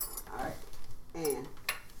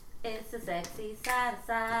It's a sexy side to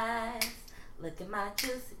side. Look at my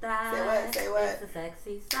juicy thighs. Say what? Say what? It's a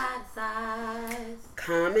sexy side to side.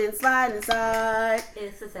 Come and slide inside.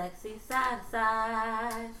 It's a sexy side to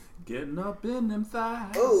side. Getting up in them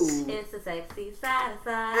thighs. Ooh. It's a sexy side to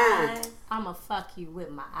side. I'ma fuck you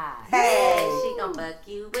with my eyes. Hey. Yeah, she gon' fuck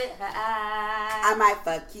you with her eyes. I might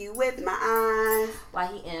fuck you with my eyes.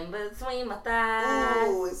 While he in between my thighs.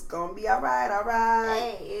 Ooh, it's gonna be alright,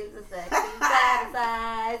 alright. Hey, it's a sexy side to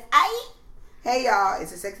side. Aye. Hey y'all,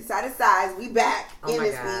 it's a sexy side of size. We back Oh in my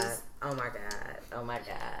this god. piece. Oh my god. Oh my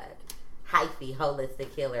god. Hyphy,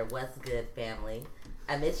 holistic healer. What's good, family?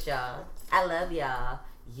 I miss y'all. I love y'all.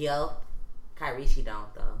 Yo. Kyrie, she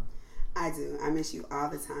don't though. I do. I miss you all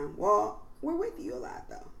the time. Well, we're with you a lot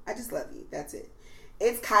though. I just love you. That's it.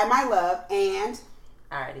 It's Kai My Love and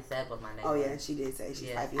I already said what my name oh was. yeah, she did say she's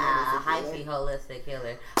Yeah. Hyphy Holistic Hyphy, Healer. holistic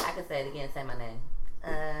healer. I can say it again. Say my name.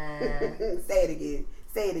 Say it again.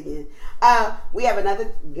 Say it again. We have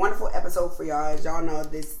another wonderful episode for y'all. As y'all know,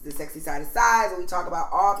 this the Sexy Side of Size, where we talk about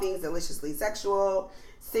all things deliciously sexual,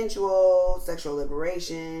 sensual, sexual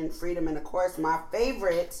liberation, freedom, and of course, my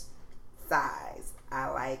favorite size. I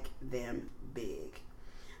like them big.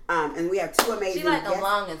 And we have two amazing She like guests. them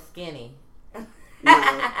long and skinny. No.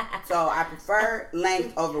 So I prefer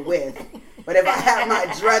length over width. But if I have my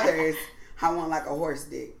druthers, I want like a horse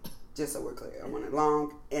dick. Just so we're clear. I want it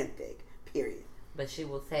long and thick. Period. But she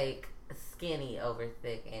will take skinny over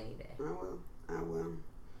thick any day. I will.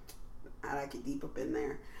 I like it deep up in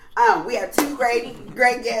there. We have two great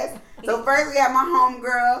guests. So first we have my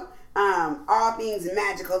homegirl. All things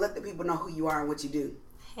magical. Let the people know who you are and what you do.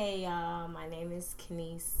 Hey y'all, my name is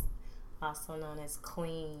Kenise, also known as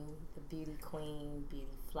Queen, the beauty queen, beauty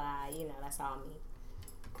fly. You know, that's all me.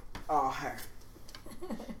 All her.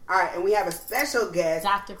 All right, and we have a special guest.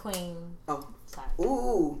 Dr. Queen. Oh, sorry.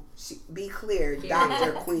 Ooh, be clear,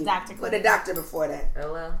 Dr. Queen. Dr. Put Queen. a doctor before that.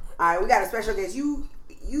 Hello. All right, we got a special guest.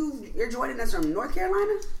 You're joining us from North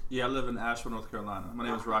Carolina? Yeah, I live in Asheville, North Carolina. My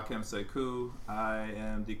name is Rakim Sekou. I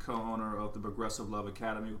am the co-owner of the Progressive Love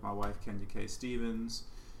Academy with my wife, Kenya K. Stevens.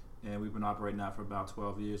 And we've been operating now for about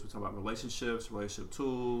 12 years. We talk about relationships, relationship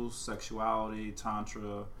tools, sexuality,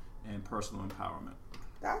 tantra, and personal empowerment.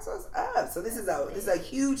 That's what's up. So this is a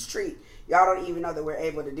huge treat. Y'all don't even know that we're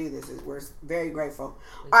able to do this. We're very grateful.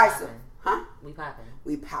 We All right, poppin'. so huh? We popping.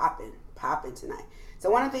 We popping tonight.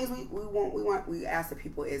 So one of the things we ask the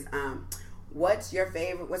people is what's your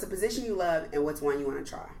favorite? What's a position you love, and what's one you want to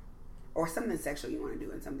try, or something sexual you want to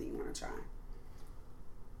do, and something you want to try.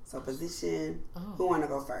 So position. Who want to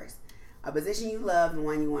go first? A position you love and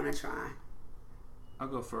one you want to try. I'll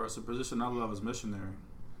go first. The position I love is missionary,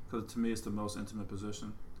 because to me it's the most intimate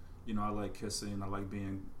position. You know, I like kissing. I like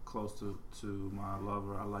being close to my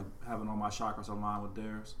lover. I like having all my chakras aligned with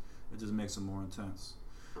theirs. It just makes it more intense.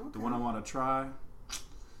 Okay. The one I want to try,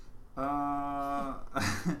 I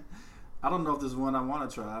don't know if there's one I want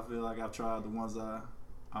to try. I feel like I've tried the ones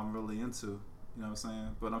I'm really into. You know what I'm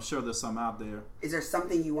saying? But I'm sure there's some out there. Is there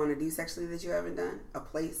something you want to do sexually that you haven't done? A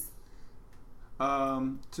place?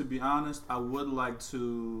 To be honest, I would like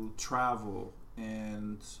to travel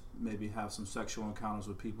and maybe have some sexual encounters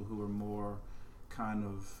with people who are more kind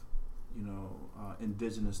of,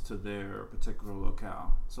 indigenous to their particular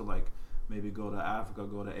locale. So like maybe go to Africa,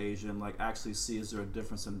 go to Asia, and like actually see is there a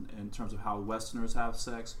difference in terms of how Westerners have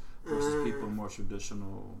sex versus people more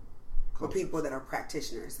traditional Or cultures. people that are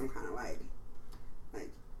practitioners, some kind of like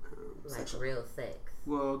sexual. real sex.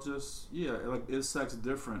 Well, just like is sex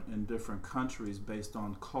different in different countries based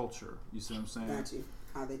on culture? You see what I'm saying? Got you.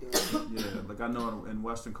 How they do it. Yeah, like I know in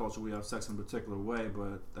Western culture we have sex in a particular way,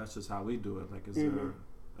 but that's just how we do it. Like, is there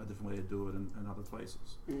a different way to do it in other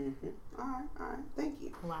places? Mm-hmm. All right. Thank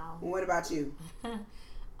you. Wow. What about you?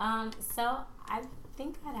 So I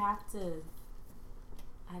think I'd have to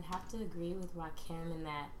agree with Rakim in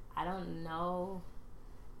that I don't know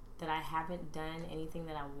that I haven't done anything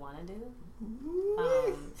that I want to do.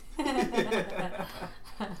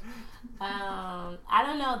 I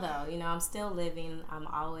don't know though. I'm still living. I'm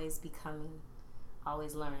always becoming,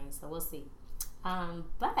 always learning. So we'll see.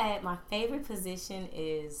 But my favorite position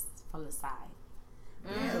is from the side.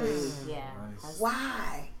 Really? Yeah. Nice.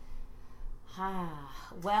 Why?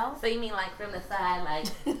 Well. So you mean like from the side, like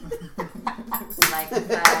like the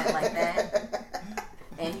side like that?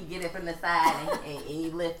 And you get it from the side and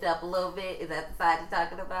you lift up a little bit. Is that the side you're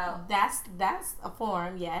talking about? That's a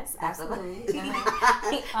form, yes, absolutely. Now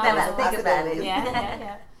that I think about it.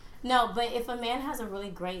 Yeah. No, but if a man has a really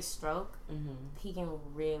great stroke, he can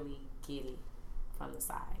really get it from the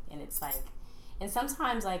side, and it's like And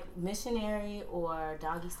sometimes, like, missionary or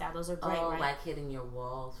doggy style, those are great, right? Like hitting your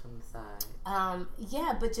walls from the side.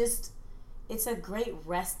 Yeah, but just, it's a great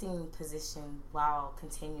resting position while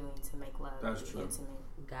continuing to make love. That's true. Intimate.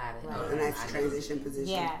 Got it. Right. A nice transition position.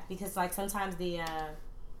 Yeah, because, like, sometimes the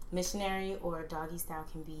missionary or doggy style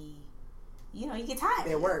can be, you know, you get tired.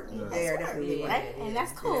 They work. Yeah. They are definitely Right? work. And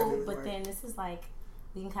that's They cool. definitely But work. then this is like,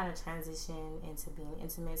 we can kind of transition into being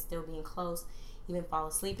intimate, still being close, even fall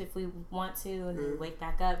asleep if we want to, and then wake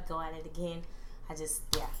back up, go at it again. I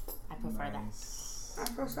prefer that.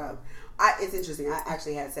 That's what's up. It's interesting. I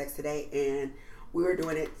actually had sex today, and we were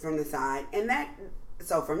doing it from the side. And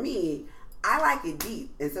so for me, I like it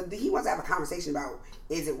deep. And so he wants to have a conversation about,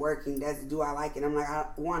 is it working? Do I like it? I'm like,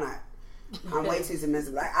 I'm way too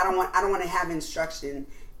submissive. Like, I don't want to have instruction.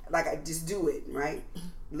 Like, I just do it, right?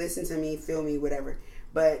 Listen to me, feel me, whatever.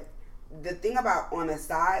 But the thing about on the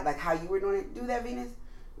side, like how you were doing it, do that, Venus.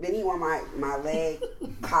 Then he want my leg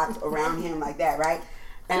cocked around him like that, right?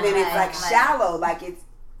 And then it's like shallow, like it's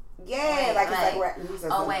wait.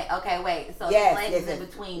 So yes, his leg is in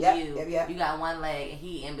between you. Yep. You got one leg, and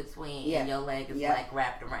he in between, and your leg is like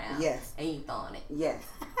wrapped around. Yes. And you throwing it. Yes.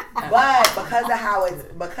 But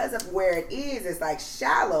because of where it is, it's like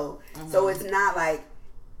shallow. So it's not like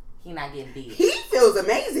he not getting deep. He feels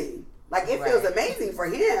amazing. Like it feels amazing for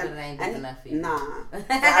him. But it ain't deep enough for you. Nah.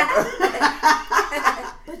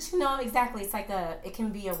 But you know, exactly. It's like it can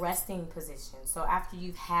be a resting position. So after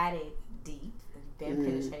you've had it deep, you've been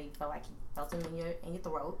penetrated, you felt like you felt him in your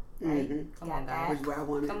throat, right? Come on, guys. Which is where I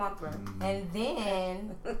want it. Come on through. And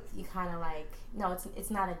then you kind of like, no,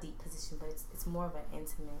 it's not a deep position, but it's more of an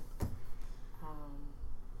intimate.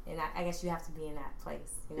 And I guess you have to be in that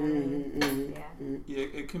place. You know what I mean? Yeah. Yeah,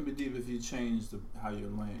 it can be deep if you change how you're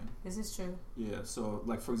laying. This is true. Yeah, so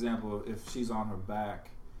like for example, if she's on her back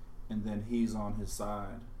and then he's on his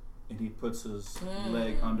side and he puts his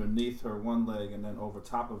leg underneath her one leg and then over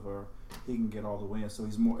top of her, he can get all the way in. So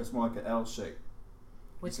it's more like an L shape.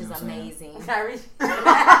 Which is amazing. You know what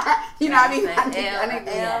I mean? I need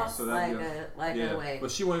L, so a way. But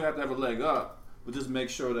she won't have to have her leg up. But just make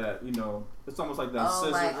sure that, you know, it's almost like that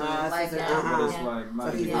scissor thing. But it's like my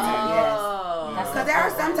Because there are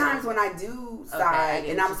some times when I do side,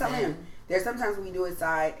 and I'm telling him, there's sometimes when we do it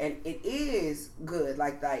side, and it is good,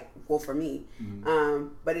 well, for me.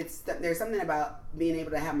 But there's something about being able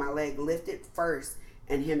to have my leg lifted first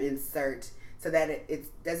and him insert so that it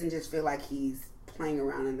doesn't just feel like he's playing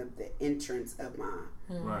around in the entrance of my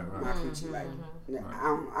coochie.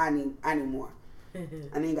 I need more. And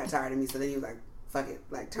then he got tired of me, so then he was like, fuck it,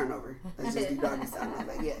 like turn over. Let's just do doggy style. And I was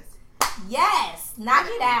like, yes. Yes, knock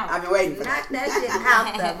it out. I've been waiting for that. Knock that shit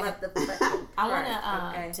out the motherfucker. I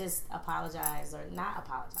want to just apologize, or not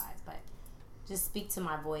apologize, but just speak to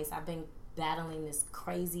my voice. I've been battling this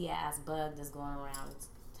crazy ass bug that's going around.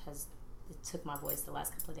 It took my voice the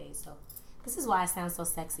last couple of days, so this is why I sound so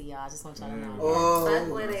sexy, y'all. I just want y'all to know.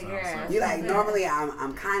 Fuck with it, girl. You like normally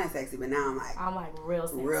I'm kind of sexy, but now I'm like real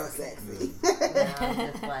sexy. Real sexy. Now I'm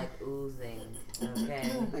just like oozing.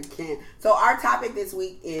 Okay. I can't. So our topic this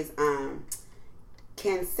week is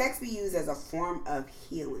can sex be used as a form of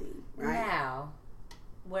healing? Right now,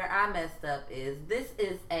 where I messed up is this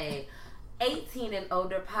is a 18 and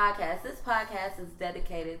older podcast. This podcast is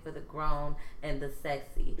dedicated for the grown and the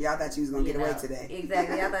sexy. Y'all thought you was gonna get away today.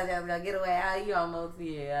 Exactly. I thought y'all was gonna get away. You almost,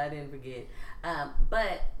 I didn't forget.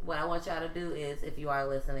 But what I want y'all to do is, if you are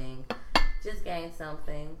listening, just gain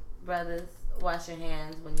something. Brothers, wash your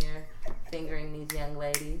hands when you're fingering these young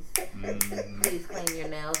ladies. Please clean your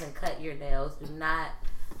nails and cut your nails. Do not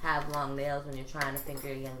have long nails when you're trying to finger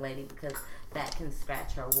a young lady, because that can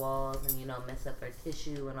scratch her walls and mess up her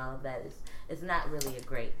tissue and all of that. It's not really a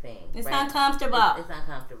great thing. It's uncomfortable. It's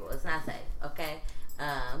uncomfortable. It's not safe. Okay.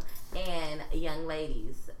 And young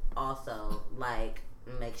ladies also, like,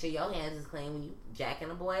 make sure your hands is clean when you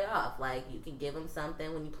jacking a boy off. Like, you can give him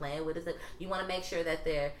something when you playing with it. You want to make sure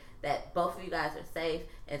that both of you guys are safe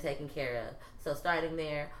and taken care of. So starting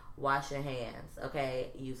there, wash your hands. Okay.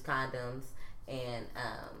 Use condoms. And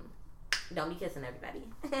don't be kissing everybody.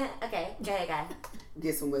 Okay, go ahead, guys.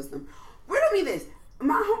 Get some wisdom. Riddle me this.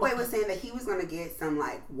 My homeboy was saying that he was going to get some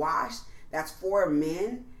like wash that's for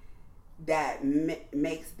men that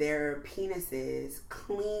makes their penises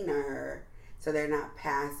cleaner, so they're not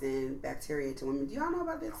passing bacteria to women. Do y'all know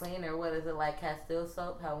about this? Cleaner? What is it, like Castile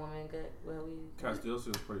soap? How women get? Castile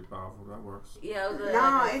soap is pretty powerful. That works. Yeah.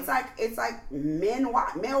 It's like male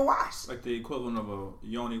wash. Like the equivalent of a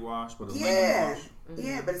yoni wash, but a lingam wash.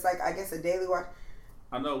 Yeah, but it's like, I guess, a daily wash.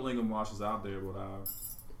 I know lingam wash is out there, but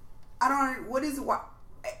I don't. What is what?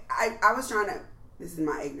 I was trying to. This is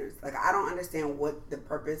my ignorance. Like, I don't understand what the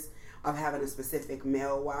purpose of having a specific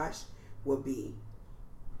male wash would be.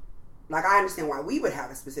 Like, I understand why we would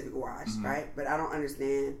have a specific wash, right? But I don't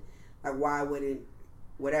understand, like, why wouldn't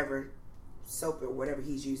whatever soap or whatever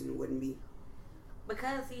he's using wouldn't be.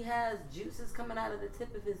 Because he has juices coming out of the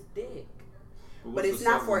tip of his dick. But it's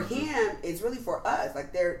not for him. It's really for us.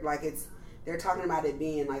 Like, they're talking about it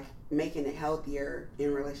being, like, making it healthier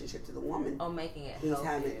in relationship to the woman. Oh, making it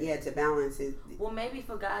healthier. To balance it. Well, maybe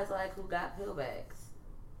for guys, like, who got pill bags.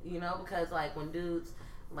 You know, because, like, when dudes,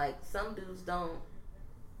 like, some dudes don't,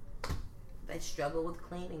 they struggle with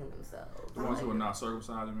cleaning themselves. The ones who are not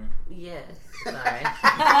circumcised, I mean? Yes. Sorry.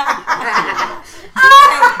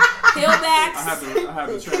 Pillbacks. I had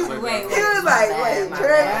to translate Wait, that. He was like,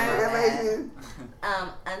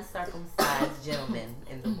 uncircumcised gentlemen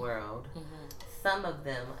in the world, some of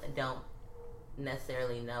them don't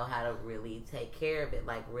necessarily know how to really take care of it,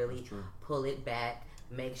 like really pull it back,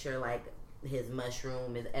 make sure like his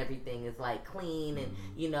mushroom is everything is like clean and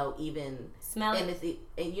you know even smell and it. it's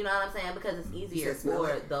and you know what I'm saying, because it's easier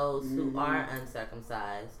for those who are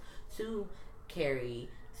uncircumcised to carry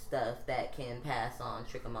stuff that can pass on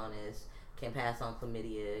trichomonas, can pass on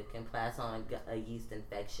chlamydia, can pass on a yeast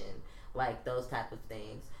infection, like those type of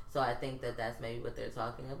things. So I think that that's maybe what they're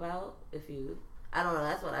talking about. If you, I don't know,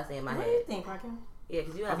 that's what I say in my head. What do you think, Raquel? Yeah,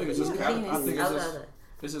 because you have. I think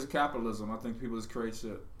it's just capitalism. I think people just create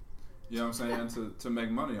shit. You know what I'm saying? to make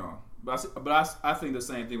money on. But I think the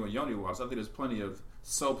same thing with yoni wash. I think there's plenty of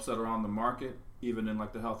soaps that are on the market, even in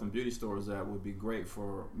like the health and beauty stores, that would be great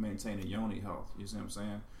for maintaining yoni health. You see what I'm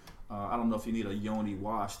saying? I don't know if you need a yoni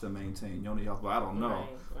wash to maintain yoni health, but I don't know. Right.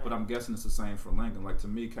 But I'm guessing it's the same for Lincoln. Like, to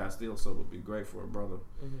me, Castile soap would be great for a brother.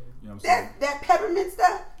 You know what I'm saying? That peppermint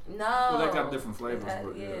stuff? No. Well, they got different flavors.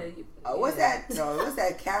 But what's that? No, what's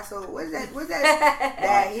that Castle? What's that?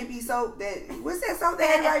 That hippie soap? What's that soap that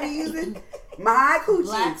everybody be using? My Coochie.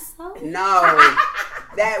 Black soap? No.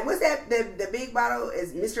 What's that? The big bottle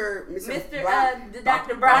is Mr.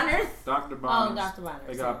 Dr. Bronner's. Dr. Bronner's. Oh, Dr. Bronner's.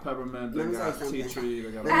 They got peppermint. They got tea tree.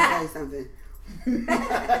 They got. Let me tell you something.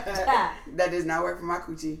 That does not work for my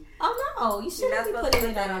coochie. Oh no, you shouldn't be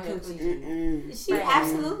putting it on your coochie. She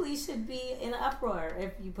absolutely should be in an uproar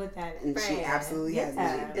if you put that in. She absolutely has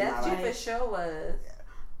me. That you for sure was.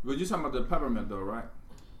 But you're talking about the peppermint though, right?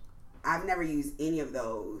 I've never used any of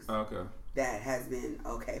those. Okay. That has been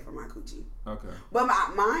okay for my coochie. Okay. But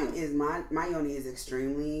my yoni is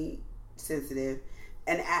extremely sensitive,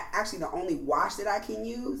 and actually the only wash that I can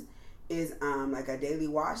use is like a daily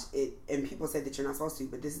wash. And people say that you're not supposed to,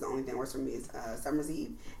 but this is the only thing that works for me is Summer's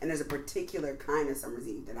Eve. And there's a particular kind of Summer's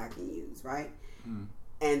Eve that I can use, right?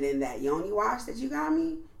 And then that yoni wash that you got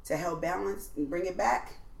me to help balance and bring it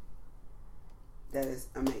back, that is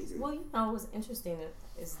amazing. Well, you know what's interesting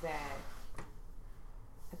is that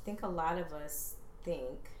I think a lot of us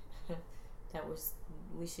think that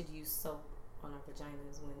we should use soap on our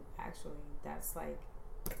vaginas when actually that's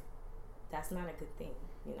not a good thing,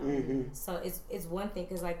 you know. So it's one thing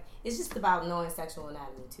because like it's just about knowing sexual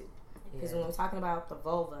anatomy too. Because when we're talking about the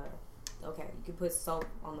vulva, okay, you can put soap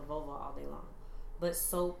on the vulva all day long, but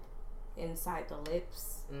soap inside the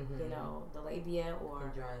lips, you know, the labia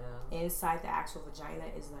or inside the actual vagina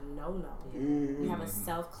is a no. You have a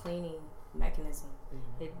self-cleaning mechanism.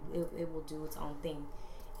 It will do its own thing.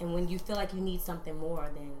 And when you feel like you need something more,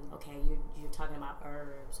 then okay, you're talking about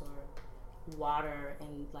herbs or water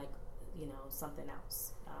and like, you know, something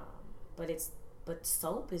else. But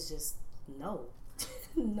soap is just no.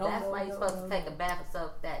 No. That's why you're supposed to take a bath of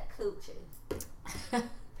soap that coochie.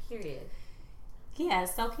 Period. Yeah,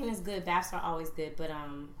 soaking is good. Baths are always good, but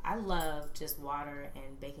I love just water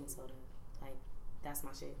and baking soda. Like that's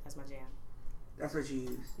my shit. That's my jam. That's what you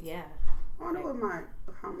use. Yeah. I wonder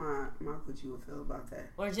how my coochie would feel about that.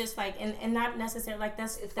 Or just like and not necessarily like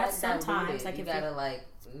that's like sometimes like you gotta like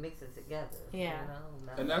mix it together. Yeah. You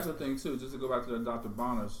know? And that's the thing too. Just to go back to the Dr.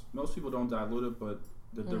 Bronner's, most people don't dilute it, but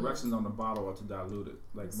the directions on the bottle are to dilute it.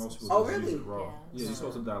 Like most people just use it raw. Yeah, you're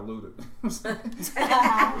supposed to dilute it. It's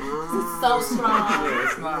so strong. Yeah,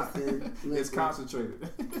 it's not. It's concentrated.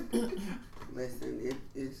 Listen, it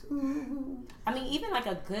is. I mean, even like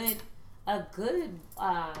a good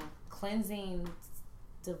cleansing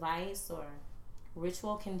device or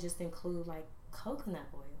ritual can just include like coconut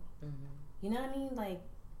oil. You know what I mean? Like,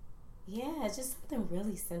 yeah, it's just something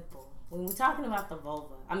really simple. When we're talking about the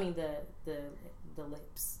vulva, I mean the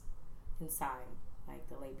lips inside, like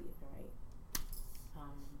the labia, right?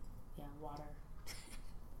 Yeah, water.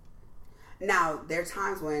 Now, there are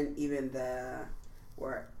times when even as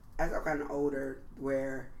I've gotten older,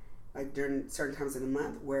 where like during certain times of the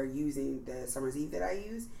month, where using the Summer's Eve that I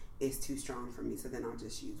use is too strong for me, so then I'll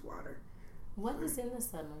just use water. What is in the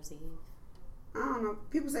Summer's Eve? I don't know.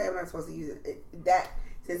 People say I'm not supposed to use it. That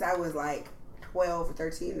since I was like 12 or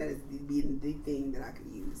 13, that is the thing that I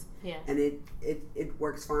could use. Yeah. And it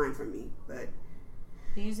works fine for me. But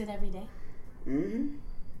you use it every day? You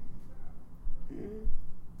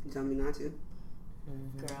tell me not to.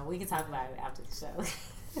 Girl, we can talk about it after the show.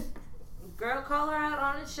 Girl, call her out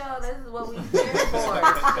on the show. This is what we here for.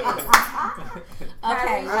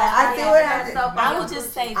 Okay, I feel it. I will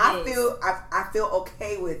just say this. I feel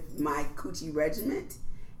okay with my coochie regiment,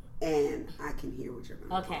 and I can hear what you're going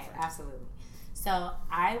to say. Okay, absolutely. So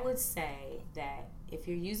I would say that if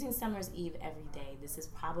you're using Summer's Eve every day, this is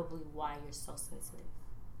probably why you're so sensitive.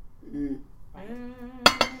 Right?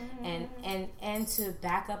 And to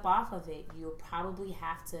back up off of it, you'll probably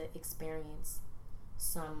have to experience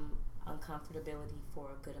some uncomfortability for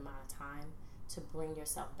a good amount of time to bring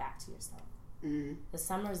yourself back to yourself. The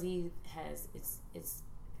Summer's Eve has it's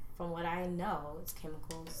from what I know, it's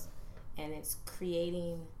chemicals, and it's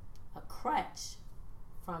creating a crutch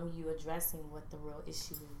from you addressing what the real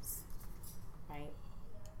issue is, right?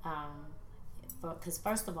 Because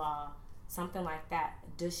first of all, something like that,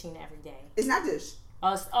 douching every day. It's not douche.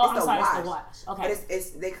 I'm sorry, it's the wash. Okay. But it's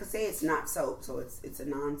they could say it's not soap, so it's a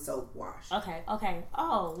non-soap wash. Okay.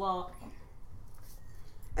 Oh, well.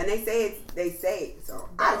 And they say it, so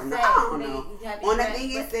I don't know. On the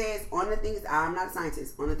thing it says, I'm not a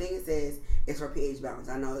scientist. On the thing it says, it's for pH balance.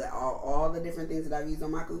 I know that all the different things that I've used on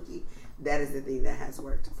my coochie, that is the thing that has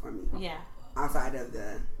worked for me. Yeah. Outside of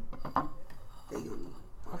the thing on the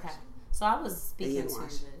wash. Okay. So I was speaking to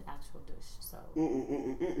the actual douche. So.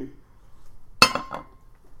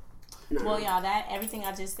 No. Well, y'all, everything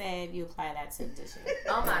I just said, you apply that to dishing.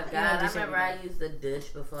 Oh my God! I remember I used the dish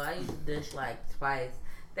before. I used the dish like twice.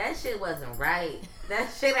 That shit wasn't right. That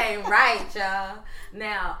shit ain't right, y'all.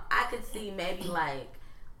 Now I could see maybe like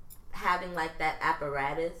having like that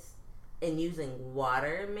apparatus and using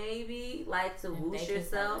water, maybe like to whoosh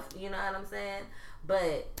yourself. You know what I'm saying?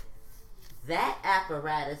 But that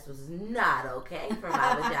apparatus was not okay for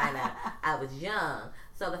my vagina. I was young.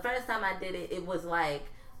 So the first time I did it, it was like,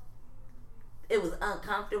 it was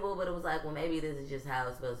uncomfortable, but it was like, well, maybe this is just how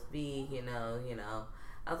it's supposed to be, you know.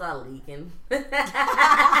 I was all leaking. That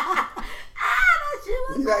shit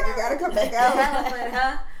was you gotta come back out.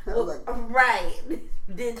 I was like, right.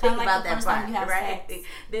 Didn't think about that part, right?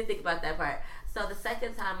 Didn't think about that part. So the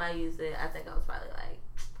second time I used it, I think I was probably like,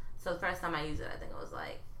 so the first time I used it, I think I was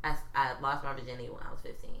like, I lost my virginity when I was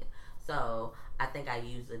 15. So I think I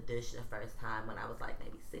used the dish the first time when I was like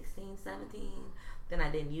maybe 16, 17. Then I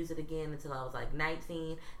didn't use it again until I was like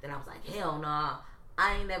 19. Then I was like, hell no,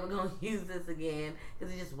 I ain't never gonna use this again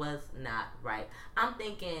because it just was not right. I'm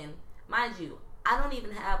thinking, mind you, I don't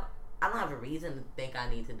have a reason to think I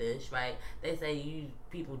need to dish, right? They say you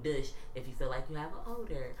people dish if you feel like you have an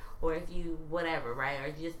odor or if you whatever, right? Or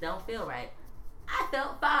you just don't feel right. I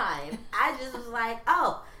felt fine. I just was like,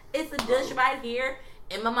 oh, it's a dish right here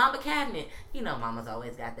in my mama cabinet. You know, mama's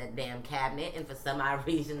always got that damn cabinet, and for some odd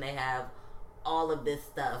reason they have all of this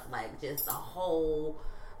stuff, like just a whole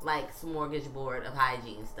like smorgasbord of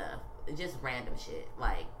hygiene stuff. Just random shit,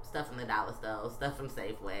 like stuff from the dollar store, stuff from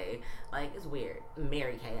Safeway. Like, it's weird.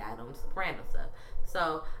 Mary Kay items, random stuff.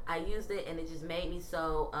 So I used it and it just made me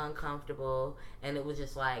so uncomfortable, and it was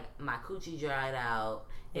just like my coochie dried out.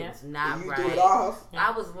 It was not you right. Threw it off. I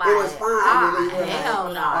was like, it was fine.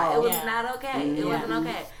 Hell no. It was Yeah. not okay. It wasn't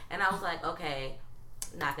okay. And I was like, okay,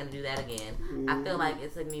 not gonna do that again. I feel like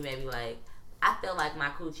it took me maybe like, I feel like my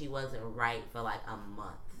coochie wasn't right for like a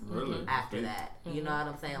month. Really? After that. You know what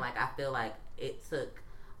I'm saying? Like, I feel like it took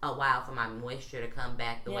a while for my moisture to come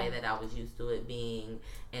back the way that I was used to it being,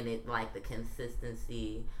 and it like the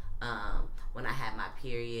consistency. When I had my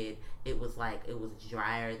period, it was like it was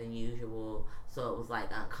drier than usual, so it was like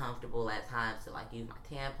uncomfortable at times to like use my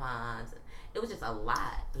tampons. It was just a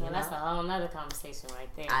lot. You know? That's a whole nother conversation right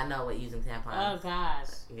there. I know what using tampons. Oh gosh.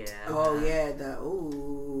 Yeah. Oh yeah.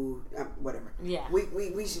 Whatever. Yeah.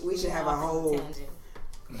 We should have a whole tangent.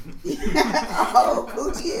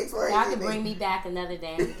 Coochie exploration. Y'all can bring me back another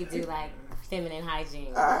day and we could do like feminine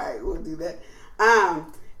hygiene. Alright, we'll do that.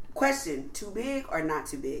 Question, too big or not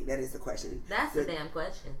too big? That is the question. That's the damn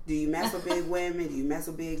question. Do you mess with big women? Do you mess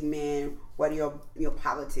with big men? What are your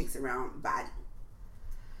politics around body?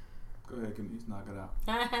 Go ahead, Kenise, knock it out.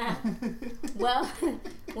 Well,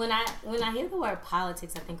 when I hear the word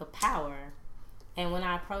politics, I think of power. And when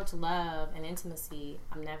I approach love and intimacy,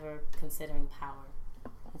 I'm never considering power.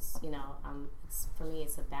 It's, it's for me,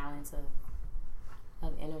 it's a balance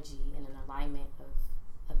of energy and an alignment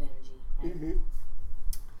of energy. Right? Mm-hmm.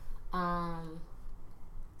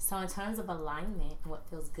 So in terms of alignment, what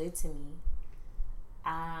feels good to me,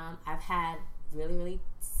 I've had really, really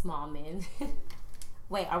small men.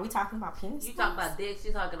 Wait, are we talking about penis? You talking about dicks?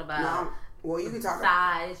 You talking about No. Well, you can talk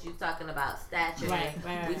size? You talking about stature? Right.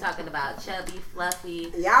 We talking about chubby,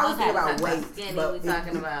 fluffy? Y'all was Okay. thinking about We weight. skinny? but We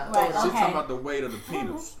talking about? Right. She's Okay. talking about the weight of the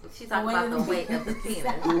penis. She talking about the weight of the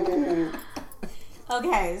penis.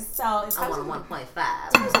 Okay, so it's I want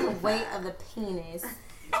 1.5. the weight of the penis.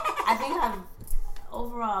 I think I've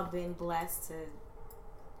overall been blessed to,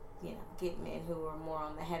 get men who are more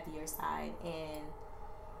on the heavier side. And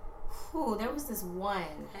there was this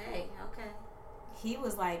one. Hey, okay. He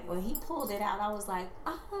was like, when he pulled it out, I was like,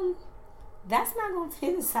 that's not gonna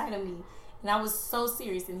fit inside of me. And I was so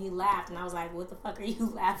serious, and he laughed, and I was like, what the fuck are you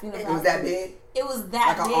laughing about? It was that big? It was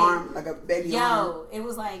that like big. Like an arm? Like a baby arm? Yo, it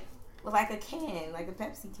was like a can, like a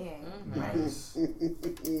Pepsi can. Nice.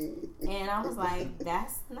 And I was like,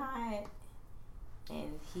 that's not.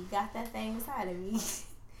 And he got that thing inside of me.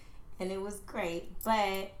 And it was great.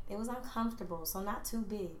 But it was uncomfortable. So not too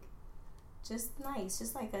big. Just nice.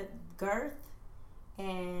 Just like a girth.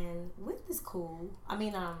 And width is cool. I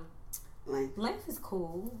mean, length is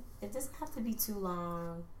cool. It doesn't have to be too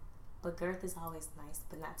long. But girth is always nice.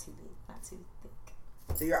 But not too big. Not too thick.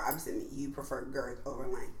 So you're opposite me. You prefer girth over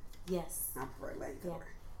length. Yes. I prefer length Yeah. over.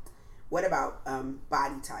 What about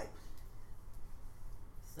body type?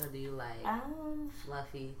 So do you like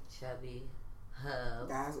fluffy, chubby, hub?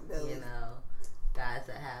 Guys with belly. Guys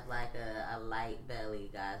that have like a light belly,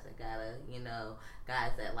 guys that gotta,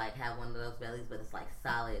 guys that like have one of those bellies, but it's like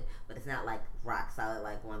solid, but it's not like rock solid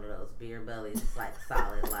like one of those beer bellies. It's like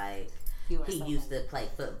solid, like he used to play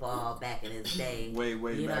football back in his day. Way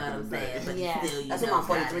You know what back in I'm the day. saying? But Yeah. still, That's what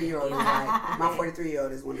my 43-year-old is like. My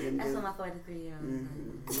 43-year-old is one of them That's dudes. what my 43-year-old.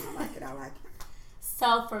 Mm-hmm. I like it.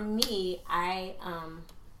 So for me,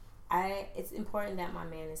 it's important that my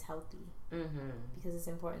man is healthy because it's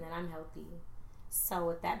important that I'm healthy. So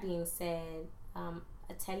with that being said, a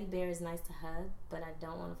teddy bear is nice to hug, but I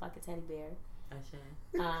don't want to fuck a teddy bear.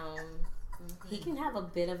 He can have a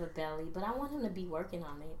bit of a belly, but I want him to be working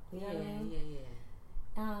on it. You know what I mean?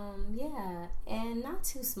 Yeah, and not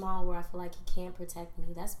too small where I feel like he can't protect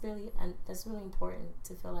me. That's really important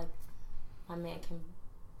to feel like my man can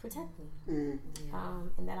protect me, and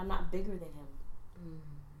that I'm not bigger than him.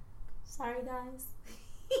 Sorry, guys,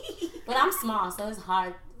 but I'm small, so it's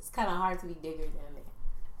hard. It's kind of hard to be bigger than me.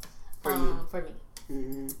 For me.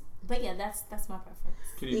 Mm-hmm. But yeah, that's my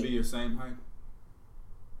preference. Can he be your same height?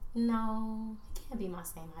 No, he can't be my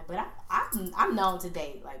same height. But I'm known to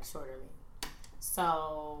date like shorter than me.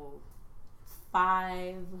 So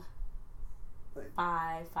 5'6".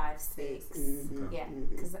 Mm-hmm. Yeah,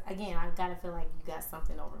 because again, I gotta feel like you got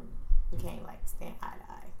something over me. You can't like stand eye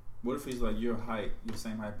to eye. What if he's like your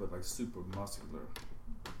same height, but like super muscular?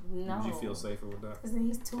 No. Would you feel safer with that? Because then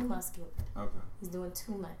he's too muscular. Okay. He's doing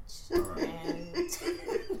too much. All right. And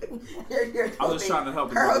I was just trying to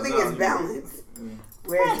help. Her whole thing is balance. Yeah.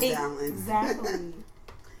 Where's the balance? Exactly.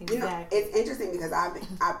 It's interesting because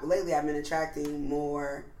lately I've been attracting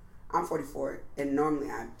more. I'm 44, and normally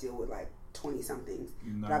I deal with like 20 somethings.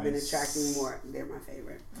 Nice. But I've been attracting more. They're my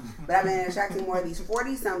favorite. But I've been attracting more of these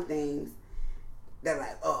 40 somethings. They're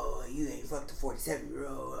like, oh, you ain't fucked a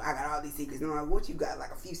 47-year-old. I got all these secrets. And I'm like, what you got?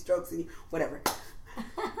 Like a few strokes in you? Whatever.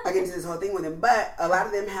 I get into this whole thing with them. But a lot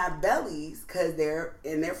of them have bellies because they're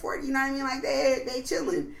in their 40s. You know what I mean? Like, they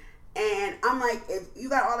chilling. And I'm like, if you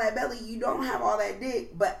got all that belly, you don't have all that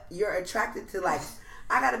dick. But you're attracted to, like,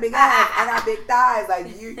 I got a big ass. I got big thighs.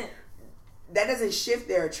 Like, you... That doesn't shift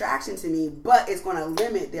their attraction to me. But it's going to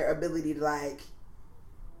limit their ability to, like,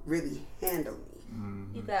 really handle me.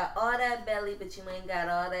 Mm-hmm. You got all that belly, but you ain't got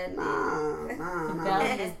all that dick. The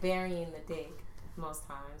belly is burying the dick most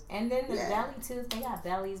times. And then the belly, too, if they got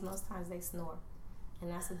bellies, most times they snore.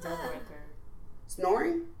 And that's a deal breaker.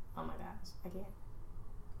 Snoring? Oh, my gosh. I can't.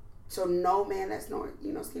 So no man that snores.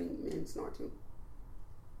 You know skinny men snore, too.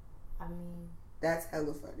 I mean... That's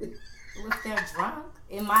hella funny. If they're drunk,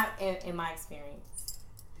 in my experience.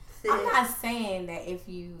 I'm not saying that if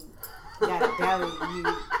you got a belly, you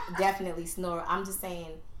definitely snore. I'm just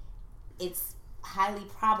saying it's highly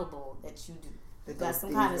probable that you do. You got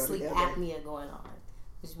some kind of sleep apnea going on,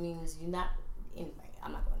 which means you're not. Anyway,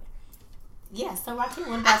 I'm not going there. Yeah. So Raquel,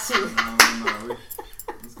 what about you? No.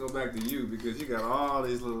 Let's go back to you because you got all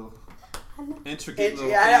these little intricate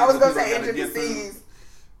little. I was gonna say things that intricacies.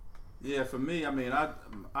 Yeah, for me, I mean, I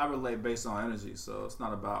relate based on energy, so it's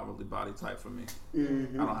not about really body type for me.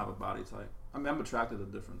 Mm-hmm. I don't have a body type. I mean, I'm attracted to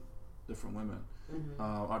different women. Mm-hmm.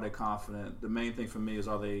 Are they confident? The main thing for me is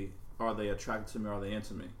are they attracted to me? Or are they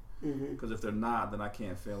into me? Because if they're not, then I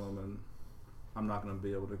can't feel them, and I'm not going to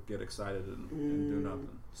be able to get excited and do nothing.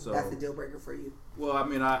 So that's a deal breaker for you. Well, I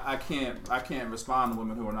mean, I can't respond to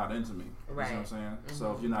women who are not into me. Right. You know what I'm saying?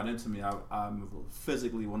 So if you're not into me, I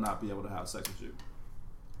physically will not be able to have sex with you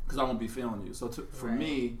because I won't be feeling you. So for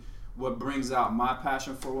me, what brings out my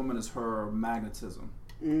passion for a woman is her magnetism,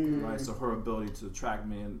 right? So her ability to attract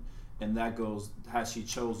me, and that goes, has she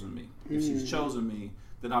chosen me? If she's chosen me,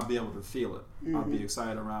 then I'll be able to feel it. I'll be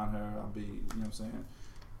excited around her. I'll be, you know what I'm saying?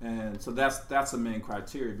 And so that's the main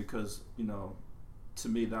criteria because, you know, to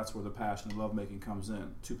me, that's where the passion and lovemaking comes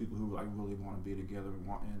in. Two people who like really want to be together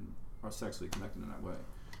and are sexually connected in that way.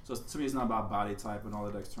 So to me, it's not about body type and all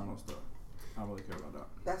that external stuff. I don't really care about that.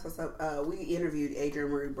 That's what's up. We interviewed Adrienne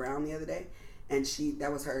Marie Brown the other day, and she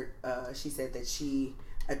said that she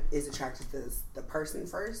is attracted to the person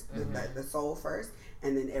first, the soul first,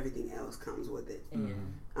 and then everything else comes with it.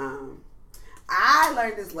 I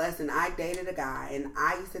learned this lesson. I dated a guy, and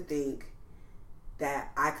I used to think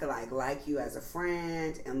that I could like you as a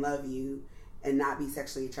friend and love you and not be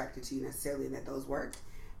sexually attracted to you necessarily, and that those worked.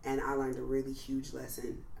 And I learned a really huge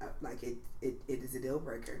lesson. It is a deal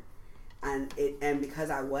breaker, and because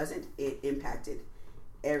I wasn't, it impacted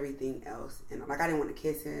everything else. And I didn't want to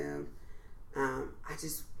kiss him.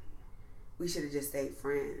 We should have just stayed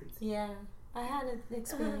friends. Yeah, I had an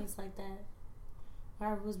experience like that where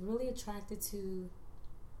I was really attracted to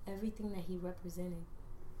everything that he represented.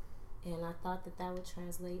 And I thought that would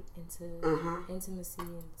translate into intimacy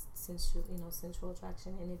and sensual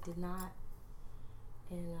attraction, and it did not.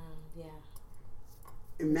 And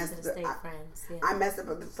it messed up. Friends. Yeah. I messed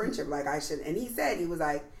up the friendship like I should. And he said, he was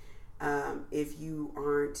like, if you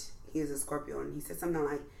aren't, he is a Scorpio, and he said something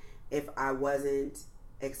like, if I wasn't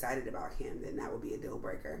excited about him, then that would be a deal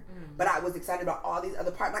breaker. But I was excited about all these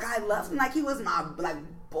other parts. Like I loved him, like he was my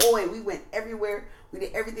boy. We went everywhere. We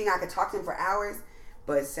did everything. I could talk to him for hours.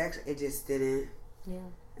 But sex, it just didn't. Yeah.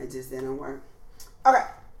 It just didn't work. Okay,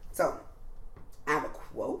 so I have a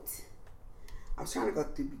quote. I was trying to go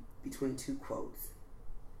through between two quotes.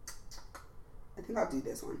 I think I'll do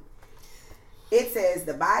this one. It says,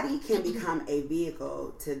 the body can become a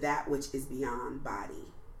vehicle to that which is beyond body,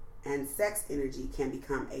 and sex energy can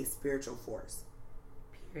become a spiritual force.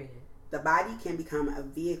 Period. The body can become a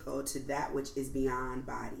vehicle to that which is beyond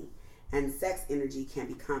body, and sex energy can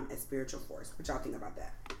become a spiritual force. What y'all think about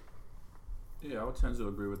that? Yeah, I would tend to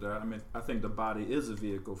agree with that. I mean, I think the body is a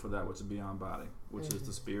vehicle for that which is beyond body, which is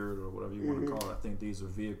the spirit or whatever you want to call it. I think these are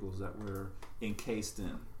vehicles that we're encased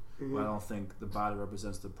in. But I don't think the body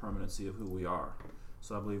represents the permanency of who we are.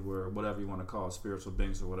 So I believe we're whatever you want to call it, spiritual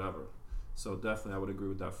beings or whatever. So definitely I would agree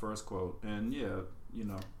with that first quote. And yeah, you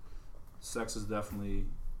know, sex is definitely,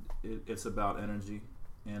 it's about energy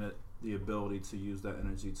and the ability to use that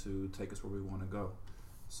energy to take us where we want to go.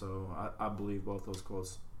 So I believe both those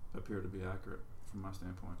quotes appear to be accurate from my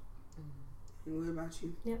standpoint. And what about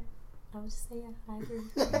you? Yep. I would just say, yeah, I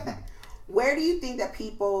agree. Where do you think that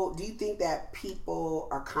people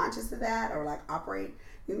are conscious of that or like operate?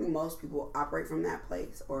 Do you think most people operate from that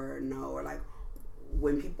place or no? Or like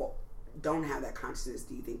when people don't have that consciousness,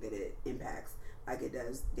 do you think that it impacts like it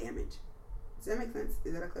does damage? Does that make sense?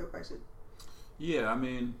 Is that a clear question? Yeah, I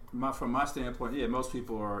mean, from my standpoint, yeah, most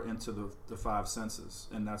people are into the five senses,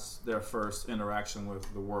 and that's their first interaction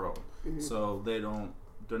with the world. So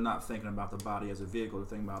they're not thinking about the body as a vehicle. They're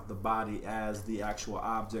thinking about the body as the actual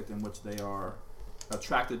object in which they are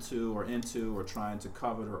attracted to or into or trying to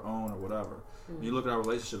covet or own or whatever. When you look at our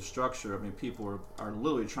relationship structure, I mean, people are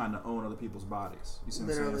literally trying to own other people's bodies. You see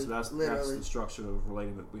what I'm saying? So that's the structure of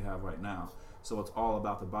relating that we have right now. So it's all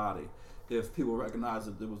about the body. If people recognize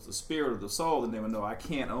that it was the spirit or the soul, then they would know I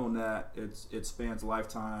can't own that. It spans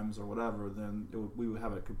lifetimes or whatever. Then we would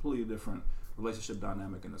have a completely different relationship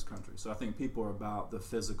dynamic in this country. So I think people are about the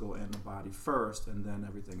physical and the body first, and then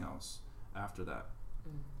everything else after that.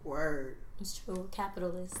 Word. It's true. We're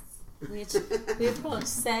capitalists. We approach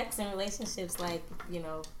sex and relationships like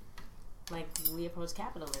we approach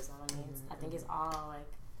capitalism. I mean, I think it's all like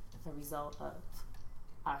a result of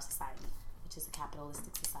our society, which is a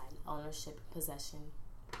capitalistic society. Ownership, possession,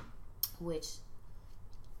 which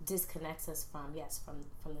disconnects us from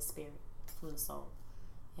the spirit, from the soul,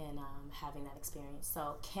 and having that experience.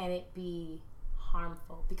 So can it be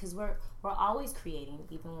harmful? Because we're always creating,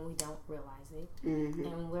 even when we don't realize it,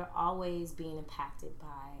 and we're always being impacted by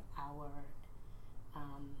our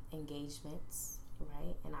engagements,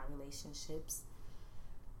 right, and our relationships,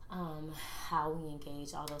 how we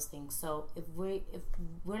engage, all those things. So if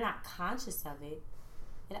we're not conscious of it,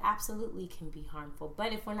 it absolutely can be harmful.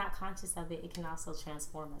 But if we're not conscious of it, it can also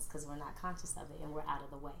transform us because we're not conscious of it and we're out of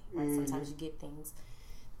the way. Right? Sometimes you get things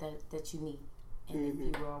that you need, And if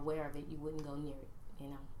you were aware of it, you wouldn't go near it, you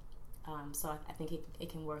know. So I think it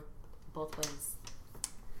can work both ways.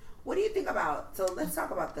 What do you think about, so let's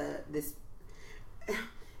talk about this,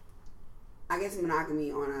 I guess,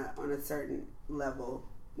 monogamy on a certain level.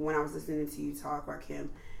 When I was listening to you talk, Rakim,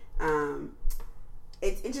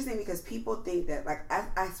 it's interesting because people think that, like,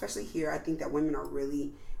 I especially here, I think that women are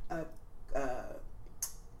really,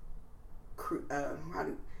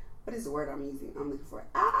 what is the word I'm using? I'm looking for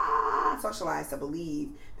socialized to believe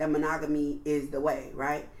that monogamy is the way,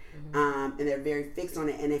 right? And they're very fixed on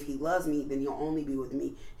it. And if he loves me, then he'll only be with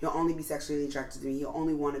me. He'll only be sexually attracted to me. He'll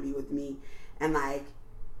only want to be with me. And like,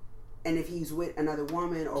 and if he's with another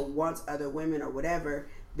woman or wants other women or whatever,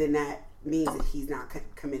 then that means that he's not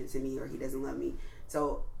committed to me or he doesn't love me.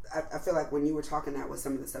 So I feel like when you were talking, that was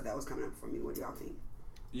some of the stuff that was coming up for me. What do y'all think?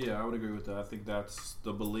 Yeah, I would agree with that. I think that's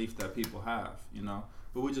the belief that people have, you know.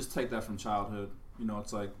 But we just take that from childhood. You know,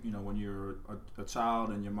 it's like, you know, when you're a child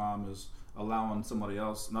and your mom is allowing somebody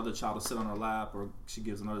else, another child, to sit on her lap, or she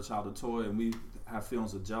gives another child a toy, and we have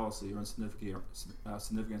feelings of jealousy or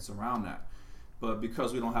significance around that. But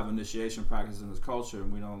because we don't have initiation practice in this culture,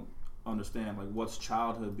 and we don't understand like what's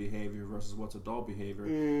childhood behavior versus what's adult behavior,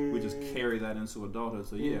 we just carry that into adulthood.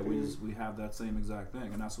 So yeah, we have that same exact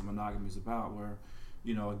thing, and that's what monogamy is about. Where,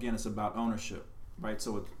 you know, again, it's about ownership. Right,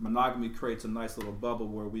 so monogamy creates a nice little bubble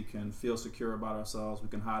where we can feel secure about ourselves. We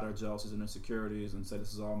can hide our jealousies and insecurities and say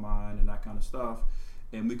this is all mine and that kind of stuff.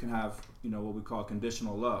 And we can have, you know, what we call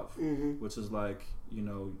conditional love, which is like, you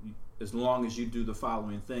know, as long as you do the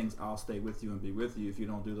following things, I'll stay with you and be with you. If you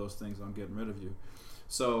don't do those things, I'm getting rid of you.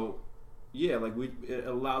 So, yeah, like it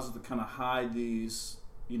allows us to kind of hide these,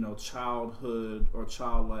 you know, childhood or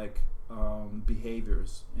childlike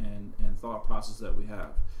behaviors and thought process that we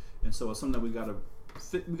have. And so it's something that we got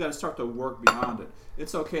to start to work beyond it.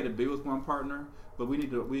 It's okay to be with one partner, but we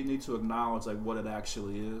need to acknowledge like what it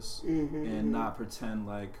actually is, and not pretend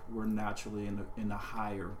like we're naturally in a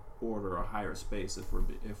higher order or higher space if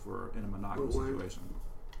we're in a monogamous situation.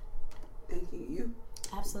 Thank you. You?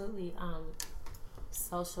 Absolutely.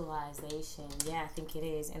 Socialization, yeah, I think it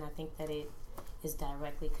is, and I think that it is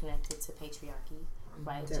directly connected to patriarchy,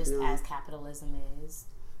 right? Definitely. Just as capitalism is.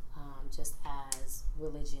 Just as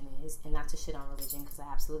religion is, and not to shit on religion, because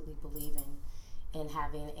I absolutely believe in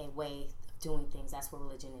having a way of doing things. That's what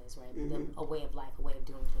religion is, right? A way of life, a way of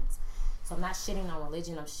doing things. So I'm not shitting on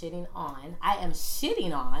religion. I am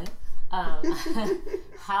shitting on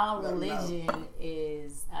how religion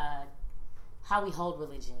is, how we hold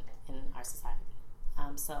religion in our society.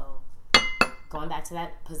 So going back to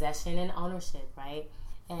that possession and ownership, right?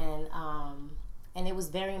 And it was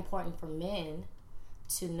very important for men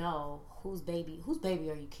to know whose baby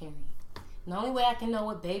are you carrying. The only way I can know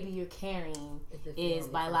what baby you're carrying is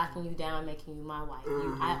by locking you down, making you my wife.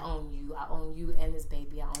 I own you and this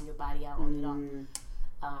baby. I own your body. I own it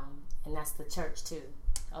all. And that's the church too.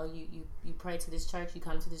 Oh, you pray to this church. You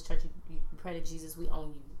come to this church. You pray to Jesus. We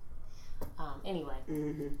own you. Anyway.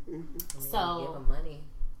 So you give them money.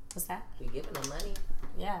 What's that? You're giving them money.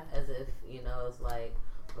 Yeah. As if, you know, it's like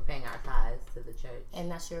we're paying our tithes to the church. And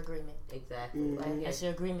that's your agreement. Exactly. Like, that's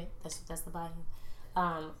your agreement. That's the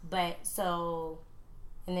buy-in. But so,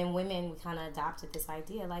 and then women, we kind of adopted this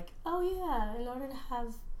idea like, oh yeah, in order to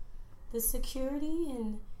have the security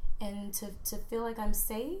and to feel like I'm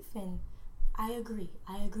safe, and I agree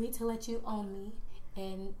to let you own me,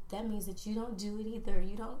 and that means that you don't do it either.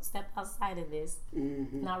 You don't step outside of this,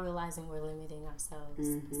 not realizing we're limiting ourselves.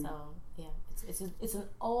 So yeah, it's an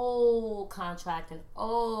old contract, an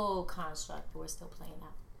old construct that we're still playing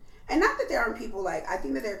out. And not that there aren't people like, I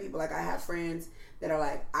think that there are people like, I have friends that are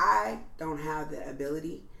like, I don't have the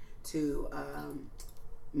ability to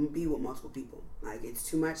be with multiple people. Like, it's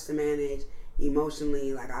too much to manage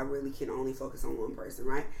emotionally. Like, I really can only focus on one person,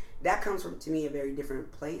 right? That comes from, to me, a very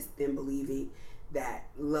different place than believing that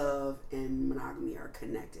love and monogamy are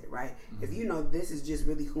connected, right? If you know this is just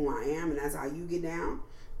really who I am and that's how you get down,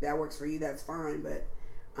 that works for you, that's fine. But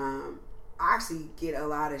I actually get a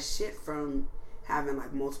lot of shit from having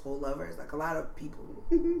like multiple lovers. Like, a lot of people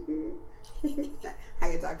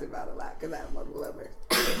I get talked about a lot because I have multiple lovers.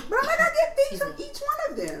 But I'm like, I get things from each one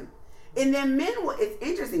of them. And then men will, it's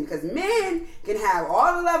interesting because men can have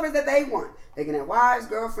all the lovers that they want. They can have wives,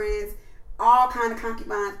 girlfriends, all kind of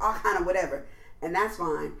concubines, all kind of whatever. And that's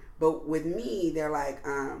fine. But with me, they're like,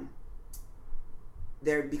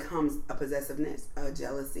 there becomes a possessiveness, a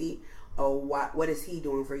jealousy. Oh, what is he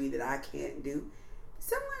doing for you that I can't do?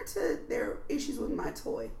 Similar to their issues with my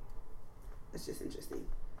toy. It's just interesting.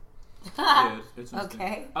 Yeah, it's interesting.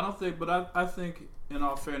 Okay. I don't think, but I think, in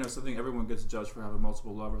all fairness, I think everyone gets judged for having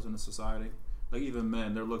multiple lovers in a society, like even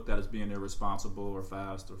men, they're looked at as being irresponsible or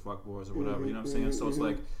fast or fuckboys or whatever. You know what I'm saying? So it's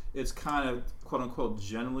like it's kind of quote unquote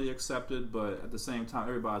generally accepted, but at the same time,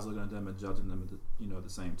 everybody's looking at them and judging them. At the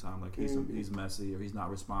same time, like he's messy or he's not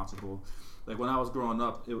responsible. Like when I was growing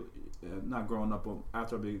up, not growing up, but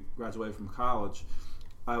after I graduated from college,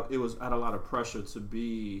 I had a lot of pressure to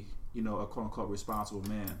be, a quote unquote responsible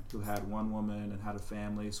man who had one woman and had a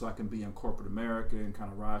family, so I can be in corporate America and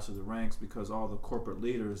kind of rise through the ranks, because all the corporate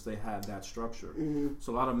leaders, they had that structure.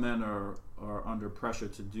 So a lot of men are under pressure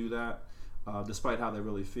to do that, despite how they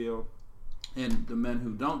really feel. And the men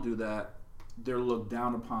who don't do that, they're looked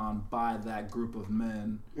down upon by that group of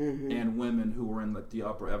men and women who are in like the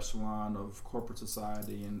upper echelon of corporate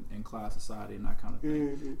society and class society and that kind of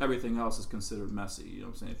thing. Everything else is considered messy. You know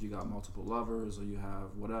what I'm saying? If you got multiple lovers or you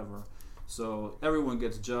have whatever. So everyone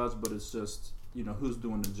gets judged, but it's just, who's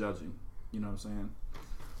doing the judging. You know what I'm saying?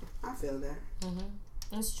 I feel that.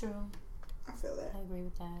 It's true. I feel that. I agree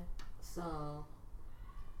with that. So,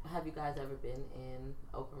 have you guys ever been in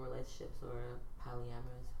open relationships or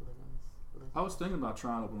polyamorous, polygamous? I was thinking about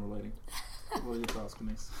trying open relating. What are your thoughts,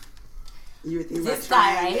 Kenise? You were thinking This about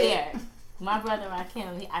guy trying right it? here, my brother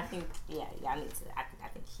Rakim. I think y'all need to. I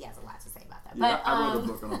think he has a lot to say about that. Yeah, But I wrote a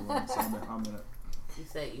book on open relating, so I'm in it. You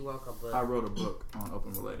said you wrote a book. I wrote a book on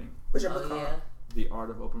open relating. What's your book called? Yeah. The Art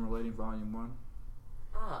of Open Relating, Volume 1.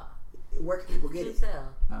 Ah. Where can people get it?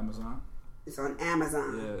 Sell. Amazon. It's on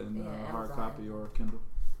Amazon. Yeah, in hard Amazon. copy or Kindle.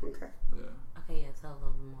 Okay. Yeah. Okay, yeah, tell a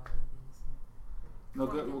little bit more. No,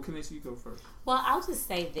 good. Well, Kenise, you go first. Well, I'll just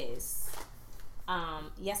say this.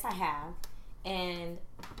 Yes, I have, and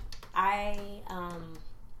I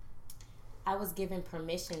was given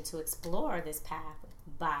permission to explore this path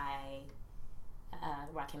by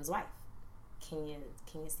Rakim's wife, Kenya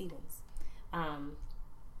Stevens.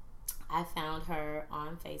 I found her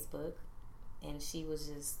on Facebook, and she was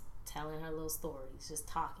just telling her little stories, just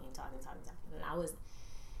talking. And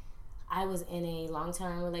I was in a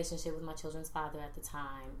long-term relationship with my children's father at the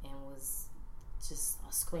time, and was just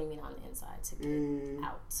screaming on the inside to get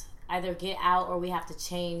out. Either get out, or we have to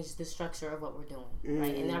change the structure of what we're doing,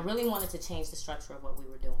 right? And I really wanted to change the structure of what we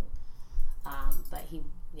were doing, but he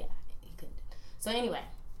couldn't. So anyway,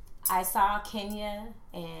 I saw Kenya,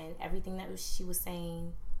 and everything that she was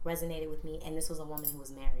saying resonated with me. And this was a woman who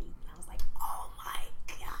was married. I was like, oh my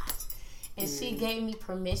God. And she gave me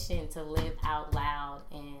permission to live out loud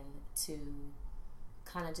and to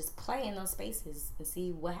kind of just play in those spaces and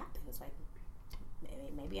see what happens. Like,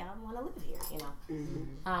 maybe I want to live here,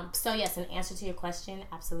 So yes, in answer to your question,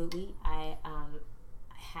 absolutely. I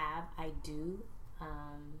do.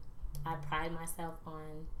 I pride myself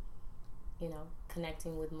on,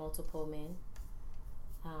 connecting with multiple men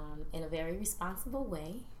in a very responsible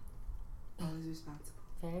way. Always responsible.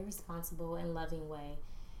 Very responsible and loving way.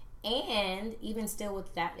 And even still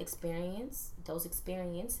with that those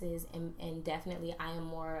experiences, and definitely I am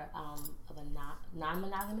more of a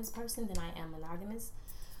non-monogamous person than I am monogamous.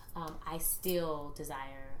 I still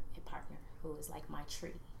desire a partner who is like my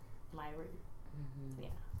tree, my root. Yeah.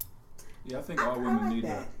 Yeah, I think all women like need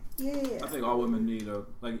that. I think all women need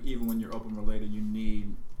even when you're open related, you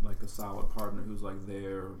need like a solid partner who's like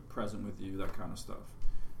there, present with you, that kind of stuff.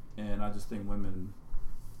 And I just think women,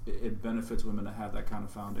 it benefits women to have that kind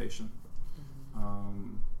of foundation.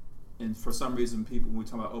 And for some reason, when we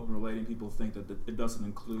talk about open relating, people think that it doesn't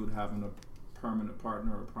include having a permanent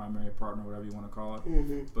partner or primary partner, whatever you want to call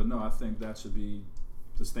it. But no, I think that should be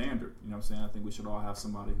the standard. You know what I'm saying? I think we should all have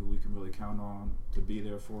somebody who we can really count on to be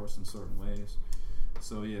there for us in certain ways.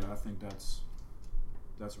 So yeah, I think that's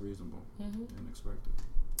reasonable and expected.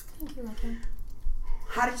 Thank you, Rakim.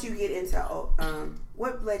 How did you get into,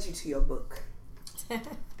 what led you to your book?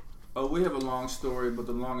 We have a long story, but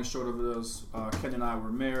the long and short of it is, Ken and I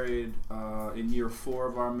were married. In year 4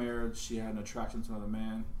 of our marriage, she had an attraction to another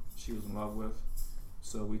man she was in love with.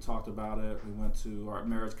 So we talked about it. We went to our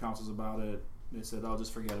marriage counselors about it. They said, "Oh,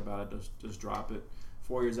 just forget about it. Just drop it."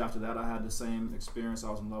 4 years after that, I had the same experience.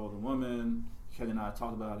 I was in love with a woman. Ken and I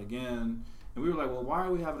talked about it again. And we were like, well, why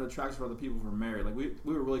are we having attraction for other people if we're married? Like, we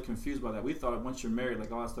were really confused by that. We thought once you're married,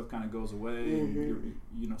 like, all that stuff kind of goes away. And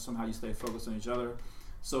somehow you stay focused on each other.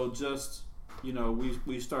 So just,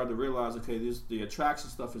 we started to realize, okay, the attraction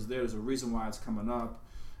stuff is there. There's a reason why it's coming up.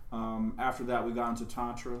 After that, we got into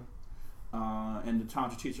Tantra. And the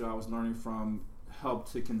Tantra teacher I was learning from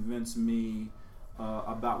helped to convince me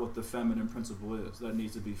about what the feminine principle is. That it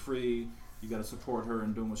needs to be free. You got to support her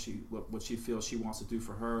in doing what she feels she wants to do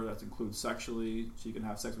for her. That includes sexually. She can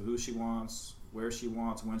have sex with who she wants, where she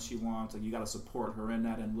wants, when she wants. Like, you got to support her in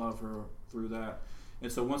that and love her through that.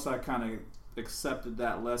 And so once I kind of accepted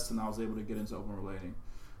that lesson, I was able to get into open relating.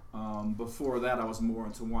 Before that, I was more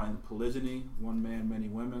into wanting polygyny, one man, many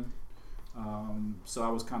women. So I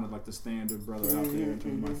was kind of like the standard brother out there in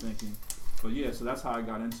terms of my thinking. But yeah, so that's how I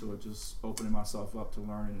got into it, just opening myself up to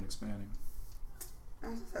learning and expanding.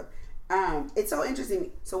 That's what's up. It's so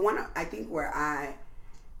interesting. So I think where I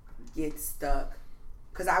get stuck,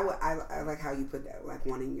 because I like how you put that, like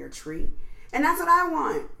wanting your tree, and that's what I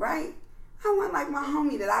want, right? I want like my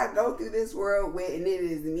homie that I go through this world with, and it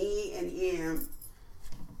is me and him.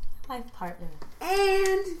 Life partner.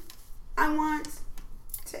 And I want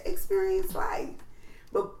to experience life.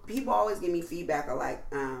 But people always give me feedback of like,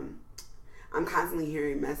 I'm constantly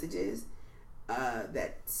hearing messages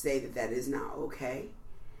that say that is not okay.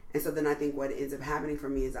 And so then I think what ends up happening for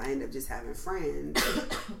me is I end up just having friends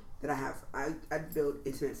that I build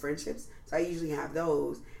intimate friendships. So I usually have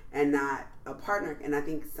those and not a partner. And I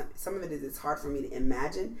think some of it is it's hard for me to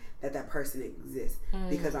imagine that person exists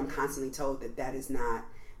because I'm constantly told that is not,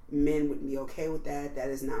 men wouldn't be okay with that. That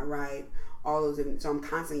is not right. All those, so I'm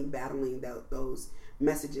constantly battling those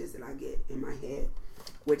messages that I get in my head,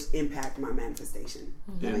 which impact my manifestation.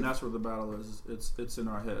 Yeah, and that's where the battle is. It's in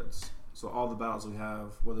our heads. So all the battles we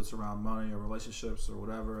have, whether it's around money or relationships or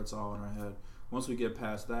whatever, it's all in our head. Once we get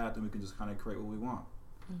past that, then we can just kind of create what we want.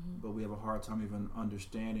 But we have a hard time even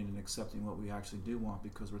understanding and accepting what we actually do want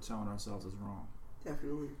because we're telling ourselves it's wrong.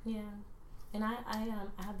 Definitely. Yeah, and I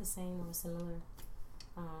have the same or similar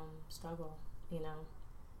struggle,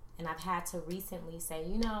 and I've had to recently say,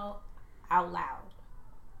 out loud,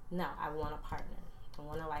 no, I want a partner. I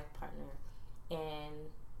want a life partner, and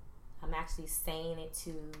I'm actually saying it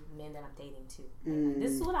to men that I'm dating too.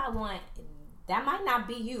 This is what I want. That might not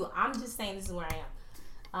be you. I'm just saying this is where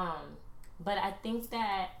I am. But I think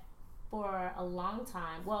that for a long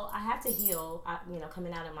time, I had to heal.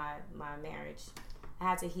 Coming out of my marriage, I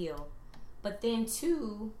had to heal. But then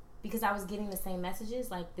too, because I was getting the same messages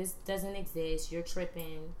like this doesn't exist. You're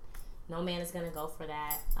tripping. No man is gonna go for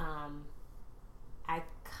that. I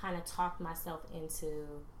kind of talked myself into,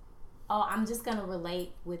 I'm just gonna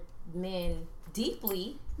relate with men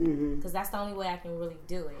deeply because that's the only way I can really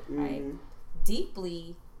do it, right?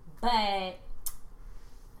 Deeply, but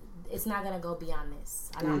it's not gonna go beyond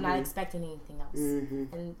this. I'm not expecting anything else.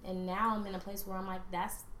 And now I'm in a place where I'm like,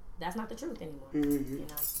 that's not the truth anymore.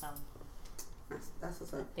 So that's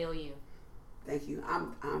what's up. I feel you. Thank you.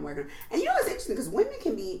 I'm working, and it's interesting because women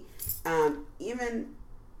can be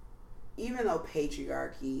even though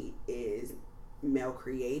patriarchy is male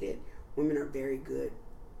created, women are very good.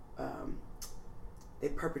 They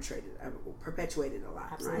perpetuated a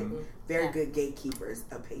lot, Absolutely. right? Very good gatekeepers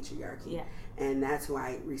of patriarchy. Yeah. And that's who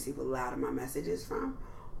I receive a lot of my messages from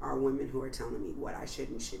are women who are telling me what I should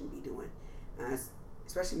and shouldn't be doing,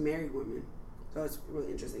 especially married women. So it's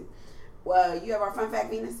really interesting. Well, you have our fun fact,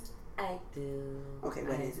 Venus? I do. Okay,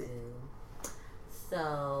 what is it?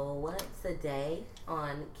 So, once a day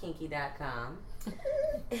on kinky.com,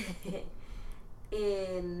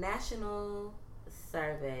 a national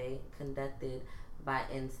survey conducted by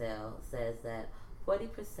Incel says that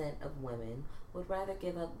 40% of women would rather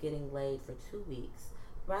give up getting laid for 2 weeks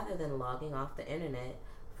rather than logging off the internet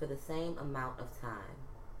for the same amount of time.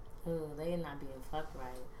 Ooh, they not being fucked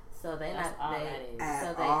right. So they That's not all they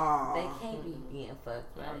that is. they can't be being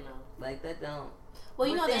fucked right. No. Like that don't.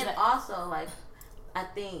 Well, but there's then also like I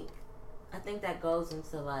think that goes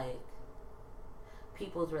into like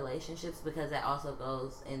people's relationships because that also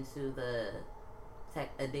goes into the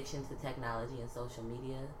addiction to technology and social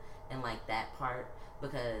media and like that part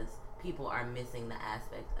because people are missing the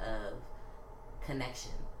aspect of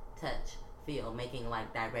connection, touch, feel, making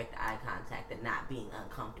like direct eye contact and not being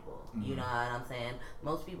uncomfortable. You know what I'm saying?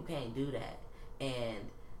 Most people can't do that, and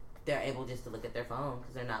they're able just to look at their phone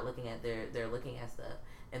because they're not looking at they're looking at stuff,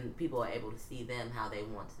 and people are able to see them how they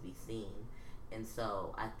want to be seen. And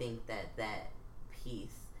so I think that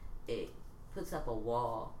piece, it puts up a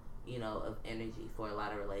wall, of energy for a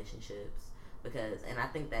lot of relationships because, and I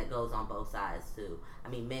think that goes on both sides too. I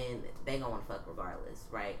mean, men, they gonna want to fuck regardless,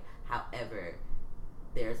 right? However,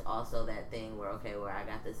 there's also that thing where I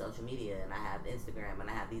got this social media and I have Instagram and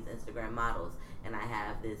I have these Instagram models and I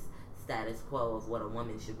have this status quo of what a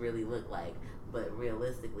woman should really look like, but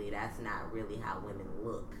realistically that's not really how women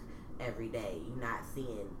look every day. You're not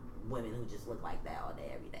seeing women who just look like that all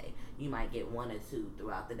day every day. You might get one or two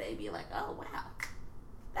throughout the day be like, oh wow,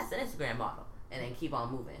 that's an Instagram model, and then keep on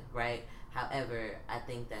moving, right? However, I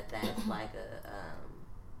think that's like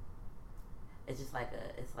it's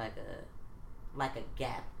like a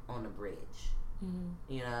gap on the bridge.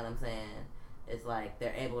 You know what I'm saying? It's like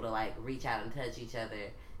they're able to like reach out and touch each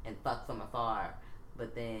other and fuck from afar,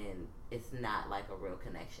 but then it's not like a real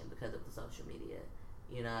connection because of the social media.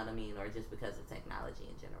 You know what I mean? Or just because of technology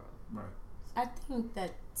in general. Right. I think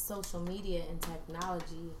that social media and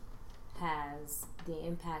technology has the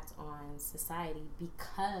impact on society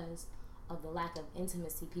because of the lack of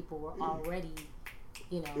intimacy people were already,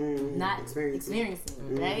 not experiencing,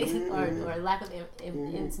 right? Or lack of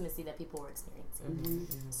intimacy that people were experiencing.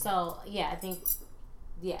 So, yeah, I think,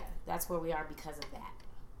 that's where we are because of that,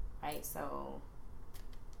 right? So,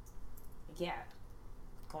 yeah,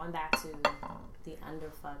 going back to the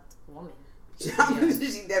underfucked woman. She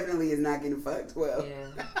definitely is not getting fucked well.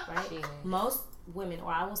 Yeah. Right? Most women,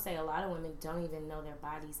 or I will say a lot of women, don't even know their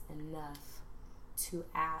bodies enough to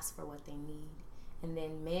ask for what they need. And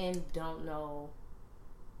then men don't know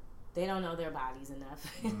their bodies enough,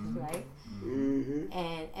 right?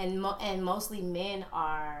 And mostly men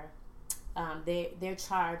are they're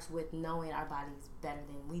charged with knowing our bodies better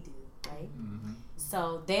than we do, right?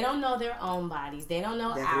 So they don't know their own bodies, they don't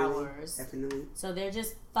know ours. Definitely. So they're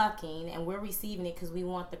just fucking, and we're receiving it because we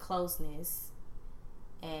want the closeness.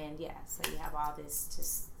 And so you have all this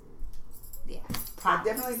just I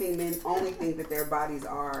definitely think men only think that their bodies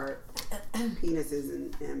are penises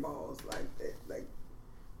and balls, like that, like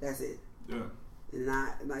that's it. Yeah.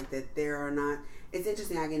 Not like that. There are not. It's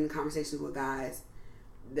interesting. I get in conversations with guys.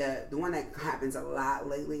 The one that happens a lot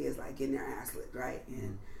lately is like getting their ass licked, right?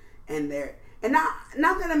 And they're not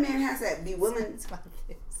that a man has to be willing.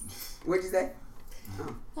 What'd you say?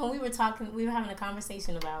 Oh. When we were having a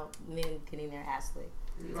conversation about men getting their ass licked.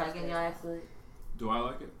 You liking your ass licked? Do I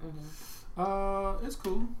like it? It's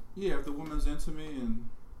cool. Yeah, if the woman's into me and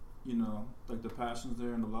like the passion's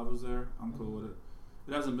there and the love is there, I'm cool with it.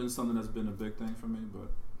 It hasn't been something that's been a big thing for me,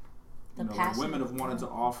 but like women have wanted to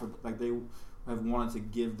offer, like they have wanted to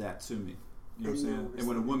give that to me. You know what I'm saying? And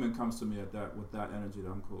when a woman comes to me with that energy,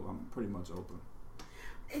 I'm cool. I'm pretty much open.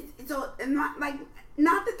 So not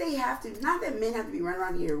that they have to, not that men have to be running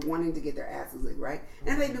around here wanting to get their asses licked, right?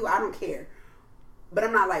 And if they do, I don't care. But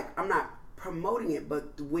I'm not promoting it.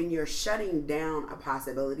 But when you're shutting down a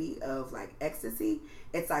possibility of like ecstasy,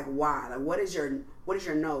 it's like, why? Like, what is your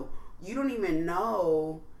no? You don't even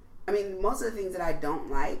know. I mean, most of the things that I don't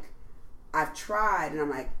like, I've tried, and I'm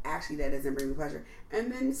like, actually, that doesn't bring me pleasure.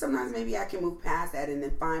 And then sometimes maybe I can move past that and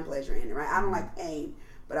then find pleasure in it, right? I don't like pain,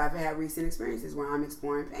 but I've had recent experiences where I'm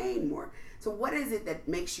exploring pain more. So what is it that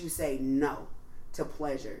makes you say no to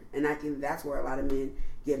pleasure? And I think that's where a lot of men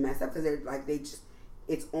get messed up, because they're like,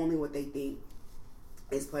 it's only what they think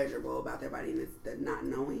is pleasurable about their body, and it's the not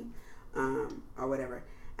knowing, or whatever.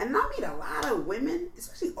 And I meet a lot of women,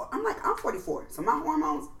 especially, I'm 44, so my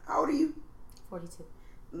hormones, how old are you? 42.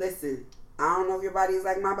 Listen, I don't know if your body is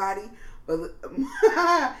like my body, but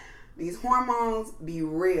these hormones be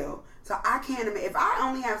real. So I can't imagine, if I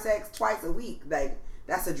only have sex twice a week, like,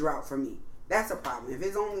 that's a drought for me. That's a problem. If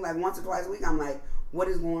it's only like once or twice a week, I'm like, what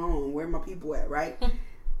is going on? Where are my people at, right?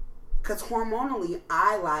 Because hormonally,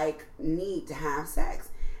 I need to have sex.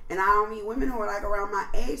 And I don't meet women who are like around my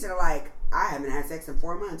age that are like, I haven't had sex in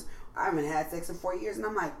 4 months. I haven't had sex in 4 years. And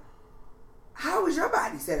I'm like, how is your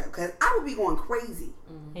body set up? Because I would be going crazy.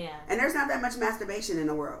 Yeah. And there's not that much masturbation in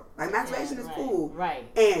the world. Like, masturbation is cool. Right.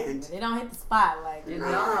 And it don't hit the spot like it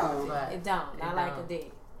don't. Not like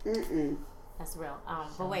it did. That's real.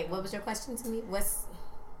 But wait, what was your question to me? What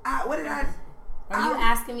did I? Are you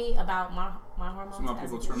asking me about my hormones?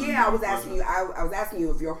 I was asking you. I was asking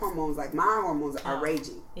you if your hormones, like my hormones, are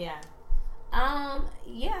raging. Yeah.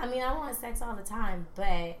 Yeah. I mean, I want sex all the time,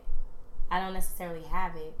 but I don't necessarily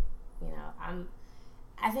have it.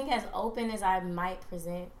 I think as open as I might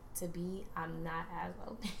present to be, I'm not as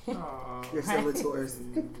open. You're still a Taurus.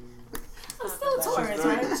 I'm still a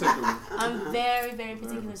Taurus, right? I'm very, very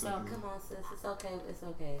particular. So come on, sis. It's okay. It's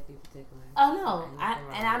okay if you're particular. Oh no,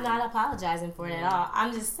 I'm not apologizing for it at all.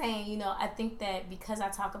 I'm just saying, I think that because I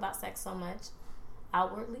talk about sex so much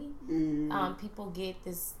outwardly, people get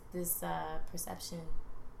this perception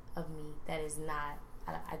of me that is not.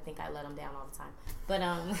 I think I let them down all the time. But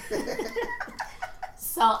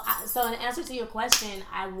so in answer to your question,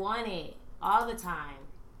 I want it all the time,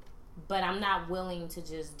 but I'm not willing to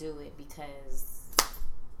just do it because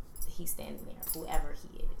he's standing there, whoever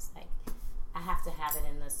he is. Like, I have to have it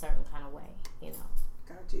in a certain kind of way,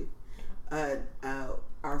 Got you.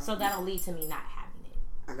 So that'll lead to me not having it.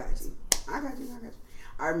 I got you.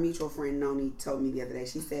 Our mutual friend Noni told me the other day,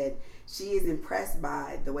 she said she is impressed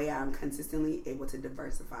by the way I'm consistently able to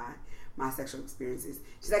diversify my sexual experiences.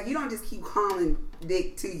 She's like, you don't just keep calling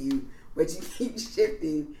dick to you, but you keep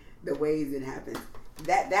shifting the ways it happens.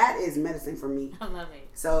 That is medicine for me. I love it.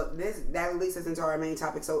 So that leads us into our main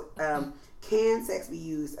topic. So can sex be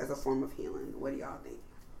used as a form of healing? What do y'all think?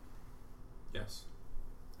 Yes.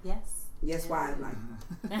 Yes. Yes, why? Like,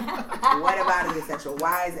 what about it is sexual?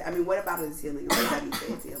 Why is it? I mean, what about it is healing? What have you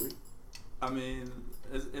say it's healing? I mean,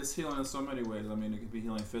 it's healing in so many ways. I mean, it could be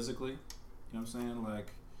healing physically. You know what I'm saying? Like,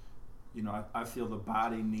 you know, I feel the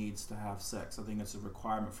body needs to have sex. I think it's a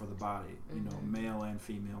requirement for the body. You know, male and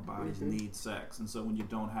female bodies need sex. And so when you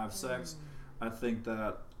don't have sex, I think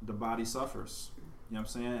that the body suffers. You know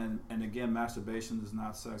what I'm saying? And again, masturbation is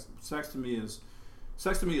not sex. Sex to me is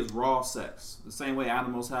raw sex. The same way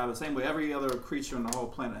animals have it, the same way every other creature on the whole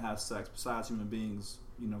planet has sex besides human beings,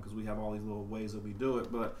 you know, because we have all these little ways that we do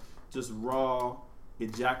it. But just raw,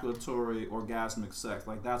 ejaculatory, orgasmic sex.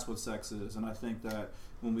 Like, that's what sex is. And I think that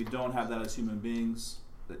when we don't have that as human beings,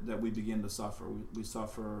 that we begin to suffer. We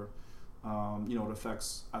suffer, you know, it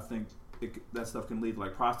affects, I think, that stuff can lead to,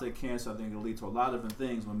 like, prostate cancer. I think it'll lead to a lot of different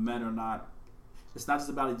things when men are not, it's not just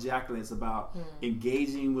about ejaculating, it's about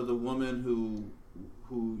engaging with a woman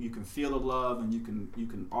who you can feel the love and you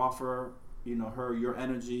can offer, you know, her your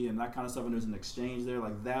energy and that kind of stuff, and there's an exchange there.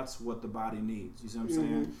 Like, that's what the body needs. You see what I'm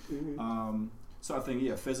saying? So I think,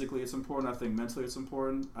 yeah, physically it's important. I think mentally it's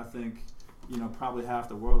important. I think, you know, probably half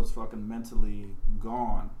the world is fucking mentally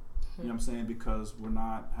gone. You know what I'm saying? Because we're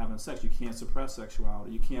not having sex. You can't suppress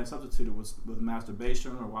sexuality. You can't substitute it with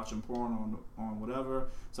masturbation or watching porn on whatever.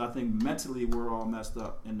 So I think mentally we're all messed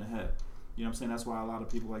up in the head. You know what I'm saying? That's why a lot of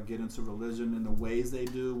people, like, get into religion in the ways they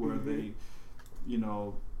do, where they, you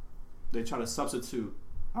know, they try to substitute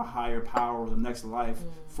a higher power or the next life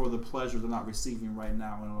for the pleasure they're not receiving right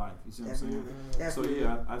now in life. You see what I'm saying? Definitely. So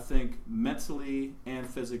yeah, I think mentally and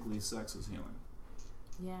physically sex is healing.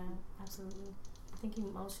 Yeah, absolutely. I think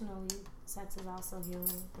emotionally sex is also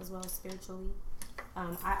healing, as well as spiritually.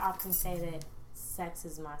 I often say that sex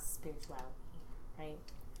is my spirituality, right?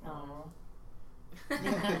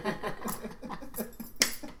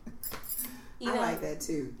 I like that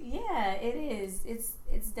too. Yeah, it is.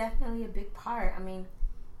 It's definitely a big part. I mean,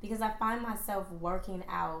 because I find myself working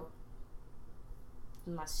out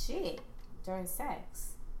my shit during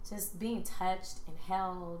sex. Just being touched and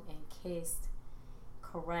held and kissed,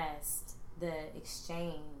 caressed, the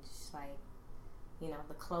exchange, like, you know,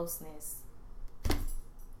 the closeness.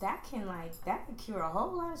 That can cure a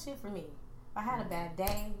whole lot of shit for me. If I had a bad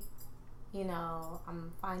day, you know,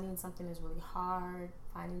 I'm finding something that's really hard,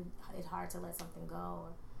 finding it hard to let something go,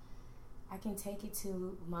 I can take it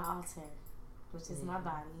to my altar, which is my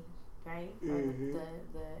body, right? Or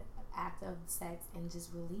the act of sex, and just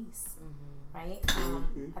release, right?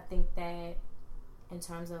 I think that in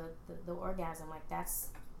terms of the orgasm, like, that's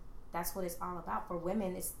what it's all about. For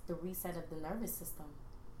women, it's the reset of the nervous system.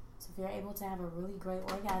 So if you're able to have a really great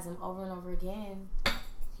orgasm over and over again,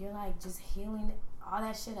 you're, like, just healing all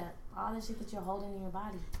that shit up, all that shit that you're holding in your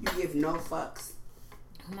body. You give no fucks.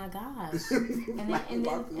 Oh my gosh. and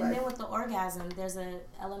then with the orgasm, there's an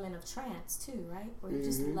element of trance too, right? Where you're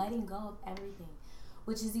just letting go of everything,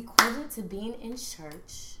 which is equivalent to being in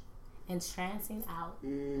church and trancing out.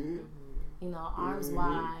 You know, arms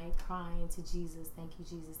wide, crying to Jesus. Thank you,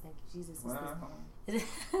 Jesus. Thank you, Jesus. Wow.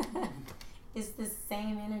 It's the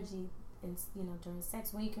same energy, you know, during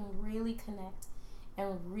sex, when you can really connect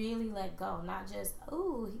and really let go. Not just,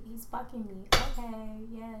 ooh, he's fucking me. Okay,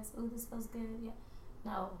 yes. Ooh, this feels good. Yeah.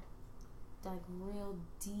 No, like, real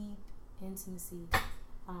deep intimacy.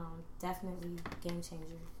 Definitely game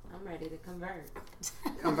changer. I'm ready to convert.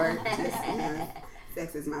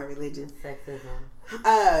 Sex is my religion.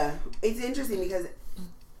 Sexism. It's interesting because,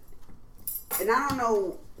 and I don't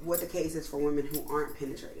know what the case is for women who aren't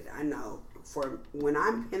penetrated. I know for when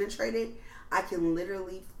I'm penetrated, I can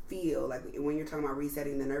literally feel, like, when you're talking about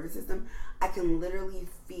resetting the nervous system, I can literally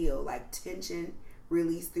feel, like, tension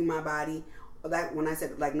release through my body. Like, when I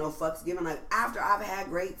said, like, no fucks given, like, after I've had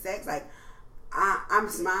great sex, like, I'm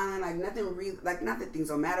smiling, like, nothing really, like, not that things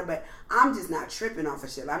don't matter, but I'm just not tripping off of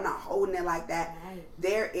shit. I'm not holding it like that. Right.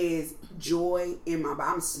 There is joy in my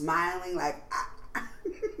body. I'm smiling, like,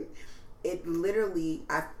 it literally,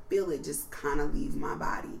 I feel it just kind of leave my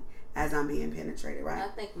body as I'm being penetrated, right? I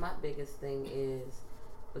think my biggest thing is,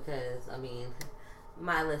 because, I mean,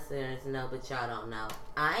 my listeners know, but y'all don't know,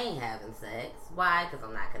 I ain't having sex. Why? Because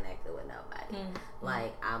I'm not connected with nobody.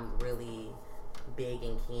 Like, I'm really big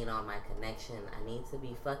and keen on my connection. I need to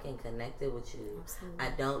be fucking connected with you. Absolutely. I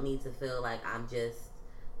don't need to feel like I'm just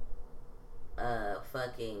a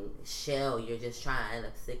fucking shell you're just trying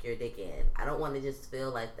to stick your dick in. I don't want to just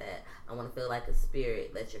feel like that. I want to feel like a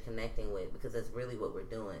spirit that you're connecting with, because that's really what we're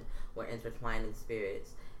doing. We're intertwining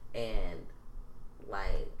spirits. And,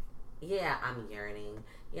 like, yeah, I'm yearning.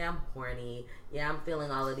 Yeah, I'm horny. Yeah, I'm feeling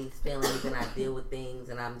all of these feelings, and I deal with things,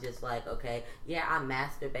 and I'm just like, okay, yeah, I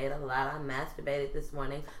masturbate a lot. I masturbated this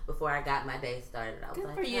morning before I got my day started. I was Good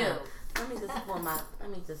like, for you.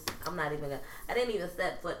 I'm not even gonna. I didn't even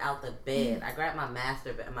step foot out the bed. I grabbed my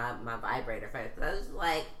my vibrator first. I was just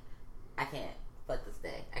like, I can't. Fuck this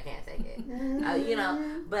day. I can't take it. You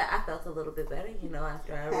know, but I felt a little bit better, you know,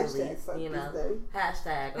 after I released, you know,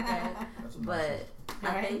 hashtag, okay? But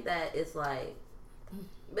I think that it's like,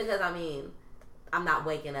 because I mean, I'm not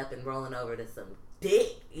waking up and rolling over to some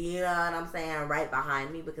dick, you know what I'm saying, right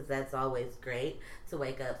behind me, because that's always great to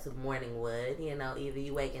wake up to morning wood, you know, either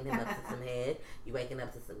you waking him up to some head, you waking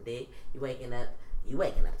up to some dick, you waking up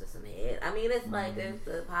to some head. I mean, it's like there's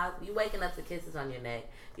the positive. You waking up to kisses on your neck.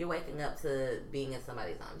 You're waking up to being in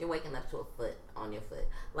somebody's arms. You're waking up to a foot on your foot.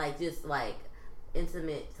 Like, just like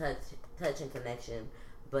intimate touch and connection.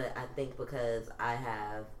 But I think because I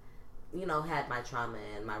have, you know, had my trauma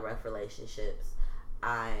and my rough relationships,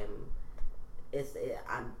 I'm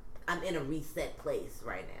in a reset place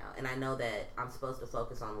right now, and I know that I'm supposed to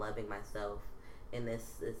focus on loving myself in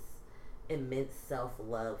this immense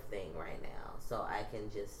self-love thing right now, so I can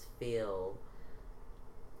just feel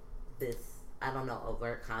this, I don't know,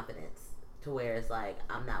 overt confidence to where it's like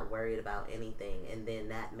I'm not worried about anything, and then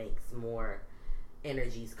that makes more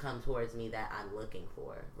energies come towards me that I'm looking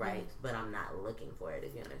for, right? But I'm not looking for it,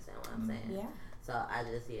 if you understand what I'm saying. Yeah. So I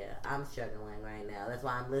just, I'm struggling right now. That's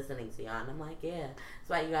why I'm listening to y'all, and I'm like, that's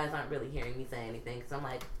why you guys aren't really hearing me say anything, because I'm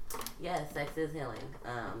like, sex is healing.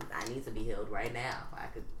 I need to be healed right now. I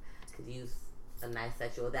could use a nice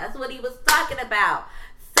sexual. That's what he was talking about.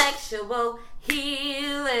 Sexual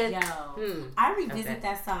healing. Yo, I revisit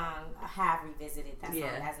that song. I have revisited that song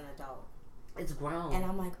as an adult. It's grown. And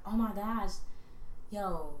I'm like, oh my gosh.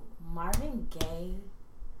 Yo, Marvin Gaye,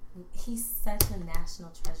 he's such a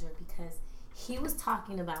national treasure because he was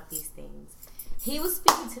talking about these things. He was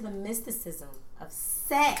speaking to the mysticism of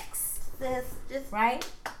sex. Right?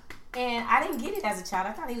 And I didn't get it as a child.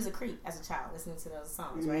 I thought he was a creep as a child listening to those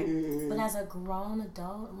songs, right? But as a grown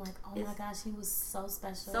adult, I'm like, oh my gosh, he was so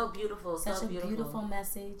special. So beautiful. Such a beautiful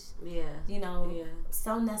message. Yeah. You know,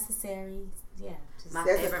 so necessary. Yeah. My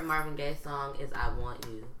favorite Marvin Gaye song is I Want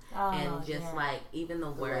You. Oh, and just like, even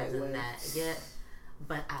the words in that,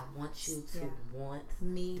 but I want you to want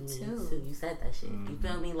me too. You said that shit. You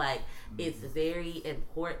feel me? Like, it's very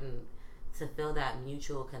important to feel that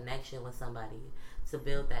mutual connection with somebody, to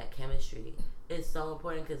build that chemistry. It's so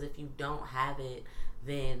important, because if you don't have it,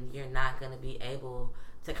 then you're not going to be able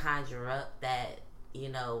to conjure up that, you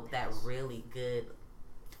know, that really good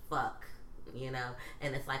fuck, you know?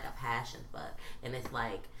 And it's like a passion fuck. And it's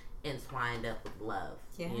like entwined up with love.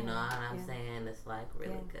 You know what I'm saying? It's like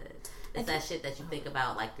really good. It's that shit that you think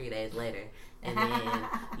about like 3 days later, and then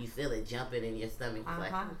you feel it jumping in your stomach. You're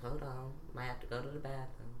like, hold on, might have to go to the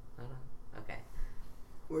bathroom. Hold on. Okay.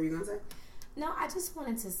 What were you gonna say? No, I just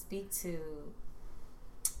wanted to speak to,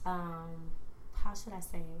 how should I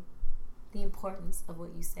say it? The importance of what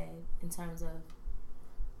you said in terms of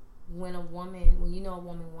when you know a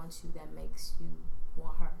woman wants you, that makes you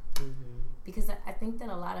want her. Because I think that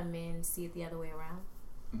a lot of men see it the other way around.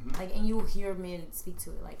 Like, and you will hear men speak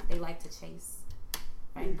to it, like they like to chase,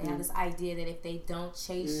 right? They have this idea that if they don't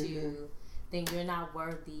chase you, then you're not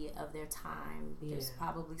worthy of their time. There's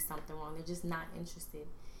probably something wrong. They're just not interested.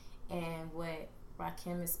 And what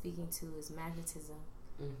Rakim is speaking to is magnetism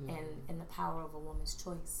and the power of a woman's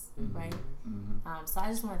choice, right? So I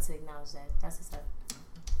just wanted to acknowledge that. That's what's up.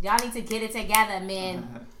 Y'all need to get it together,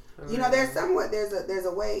 men. You know, there's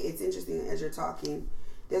a way. It's interesting as you're talking.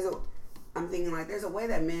 I'm thinking like there's a way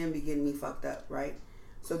that men be getting me fucked up, right?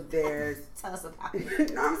 So there's tell us about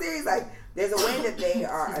it. No, I'm serious. Like there's a way that they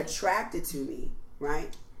are attracted to me,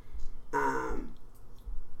 right?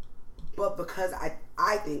 But because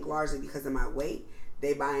I think largely because of my weight,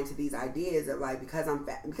 they buy into these ideas of like because I'm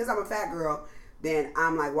a fat girl, then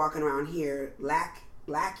I'm like walking around here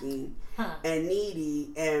lacking and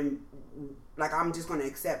needy, and like I'm just gonna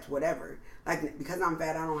accept whatever. Like because I'm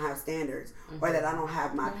fat, I don't have standards, or that I don't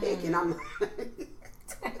have my pick, and I'm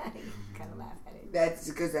kind of laugh at it. That's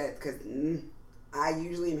because I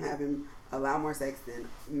usually am having a lot more sex than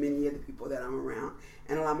many of the people that I'm around,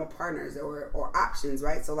 and a lot more partners or options,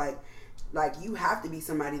 right? So like you have to be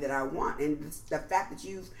somebody that I want, and the fact that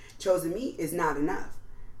you've chosen me is not enough,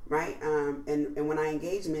 right? And when I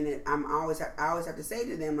engage them in it, I always have to say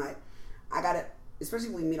to them like, I gotta, especially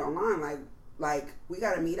when we meet online, like we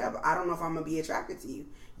gotta meet up. I don't know if I'm gonna be attracted to you.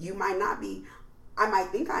 You might not be. I might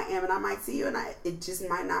think I am, and I might see you, and it just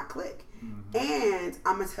might not click. And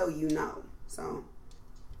I'm gonna tell you no. So,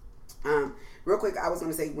 real quick, I was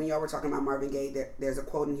gonna say when y'all were talking about Marvin Gaye, there's a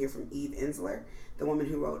quote in here from Eve Ensler, the woman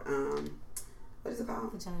who wrote what is it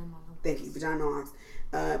called? Vagina Monologues. Thank you, Vagina Monologues.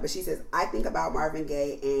 But she says, I think about Marvin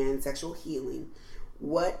Gaye and sexual healing.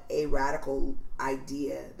 what a radical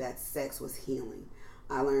idea that sex was healing.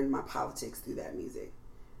 I learned my politics through that music.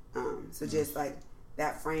 So just like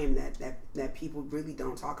that frame that people really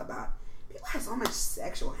don't talk about. People have so much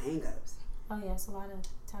sexual hangups. Oh yeah, it's a lot of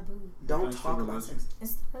taboo. Don't talk about sex.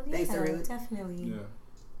 It's Thanks to religion. Definitely.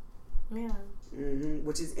 Yeah.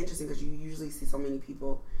 Which is interesting because you usually see so many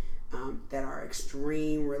people that are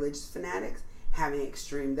extreme religious fanatics having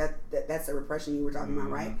extreme that's the repression you were talking about,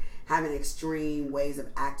 right? Having extreme ways of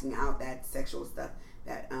acting out that sexual stuff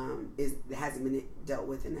that hasn't been dealt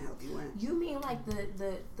with in a healthy way. You mean like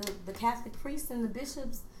the Catholic priests and the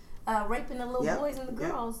bishops raping the little boys and the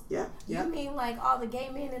girls? Yeah. You mean like all the gay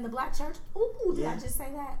men in the black church? Ooh, did I just say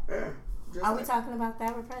that? Yeah. Are we talking about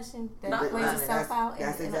that repression that plays itself out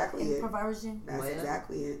in perversion? That's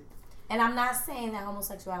exactly it. And I'm not saying that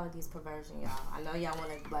homosexuality is perversion, y'all. I know y'all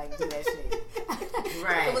want to like do that shit.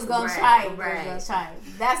 Right. It was gonna try it. Right. It was gonna try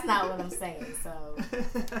it. That's not what I'm saying. So,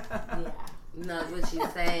 yeah. No, what she's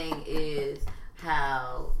saying is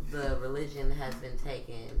how the religion has been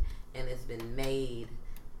taken and it's been made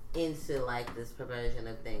into like this perversion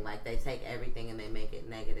of thing. Like they take everything and they make it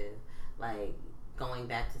negative. Like going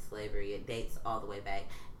back to slavery, it dates all the way back.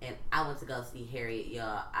 And I went to go see Harriet,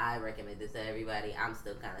 y'all. I recommend this to everybody. I'm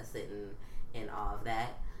still kind of sitting in awe of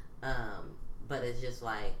that. But it's just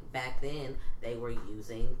like back then they were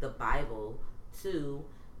using the Bible to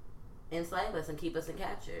enslave us and keep us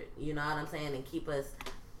captured. You know what I'm saying? And keep us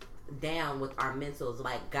down with our mentals.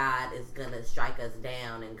 Like God is gonna strike us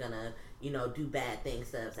down and gonna, do bad things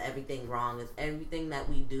to us. Everything wrong is everything that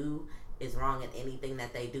we do is wrong, and anything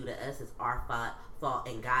that they do to us is our fault,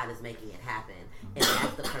 and God is making it happen. And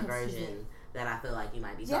that's the perversion that I feel like you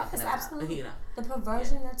might be talking about. Yes, absolutely. The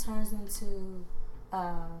perversion that turns into,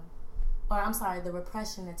 the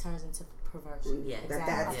repression that turns into perversion. Yeah,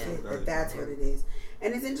 exactly. That's what it is.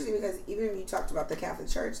 And it's interesting because even when you talked about the Catholic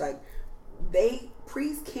Church, like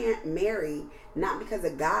priests can't marry not because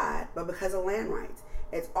of God, but because of land rights.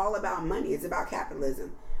 It's all about money. It's about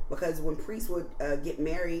capitalism. Because when priests would get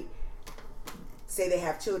married, say they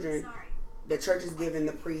have children, the church is giving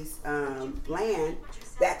the priest land.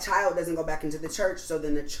 That child doesn't go back into the church, so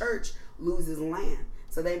then the church loses land.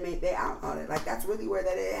 So they outlawed it. Like that's really where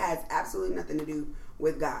it has absolutely nothing to do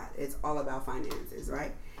with God. It's all about finances,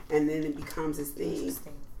 right? And then it becomes this thing.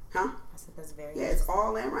 Interesting. Huh? I said that's very it's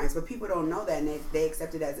all land rights, but people don't know that, and they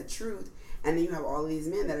accept it as a truth. And then you have all of these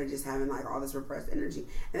men that are just having like all this repressed energy,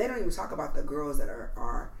 and they don't even talk about the girls that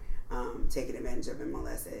are taken advantage of and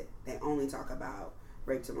molested. They only talk about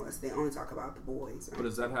rape to molest. They only talk about the boys. Right? But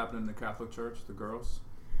does that happen in the Catholic Church, the girls?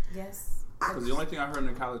 Yes. Because the only thing I heard in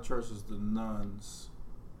the Catholic Church is the nuns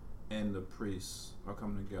and the priests are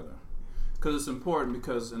coming together. Because it's important,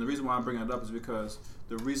 and the reason why I'm bringing it up is because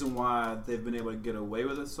the reason why they've been able to get away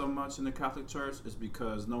with it so much in the Catholic Church is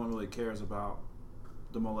because no one really cares about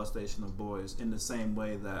the molestation of boys in the same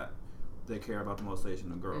way that they care about the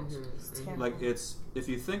molestation of girls. Like if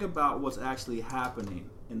you think about what's actually happening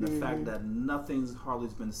and the fact that nothing's hardly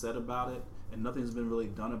been said about it and nothing's been really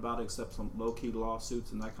done about it except some low-key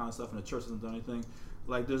lawsuits and that kind of stuff, and the church hasn't done anything.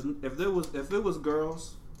 Like if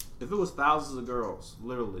it was thousands of girls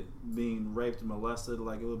literally being raped and molested,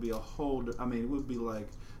 like it would be it would be like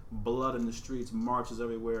blood in the streets, marches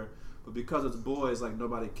everywhere. But because it's boys, like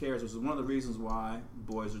nobody cares, which is one of the reasons why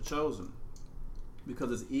boys are chosen.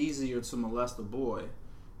 Because it's easier to molest a boy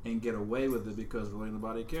and get away with it because really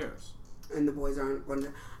nobody cares. And the boys aren't going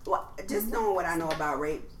to. Well, just knowing what I know about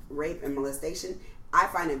rape and molestation, I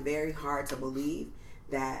find it very hard to believe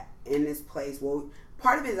that in this place. Well,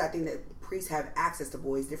 part of it is I think that priests have access to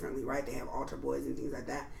boys differently, right? They have altar boys and things like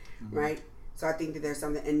that, right? So I think that there's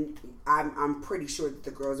something, and I'm pretty sure that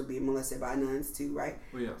the girls are being molested by nuns too, right?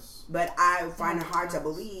 Well, yes. But I find it hard to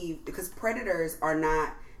believe because predators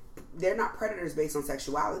they're not predators based on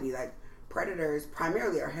sexuality. Like predators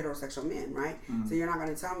primarily are heterosexual men, right? So you're not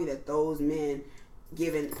going to tell me that those men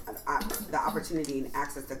given the opportunity and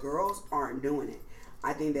access to girls aren't doing it.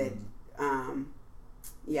 I think that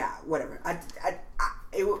whatever.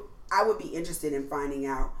 I would be interested in finding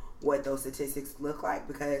out what those statistics look like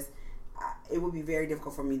because it would be very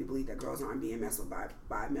difficult for me to believe that girls aren't being messed with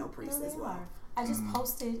by male priests as well. I just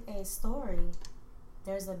posted a story.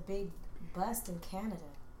 There's a big bust in Canada,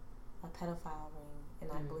 a pedophile ring,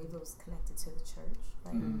 and I believe it was connected to the church,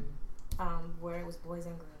 where it was boys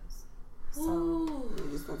and girls. So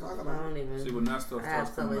we're just gonna talk about it. See, when that stuff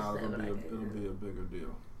starts coming out, it'll be a bigger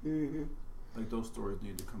deal. Like those stories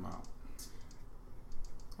need to come out.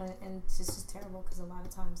 And it's just terrible because a lot of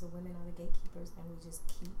times the women are the gatekeepers, and we just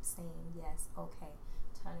keep saying yes, okay,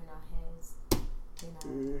 turning our heads,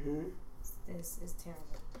 it's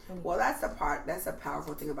terrible. Well, that's a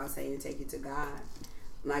powerful thing about saying take it to God.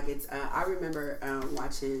 Like it's, I remember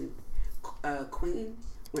watching Queen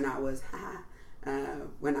when I was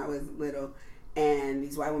little, and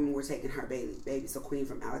these white women were taking her baby. So Queen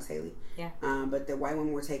from Alex Haley. Yeah. But the white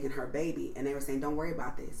women were taking her baby, and they were saying, "Don't worry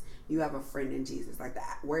about this. You have a friend in Jesus. Like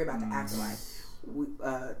worry about the afterlife.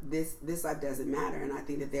 This life doesn't matter." And I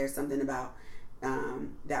think that there's something about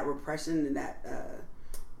that repression and that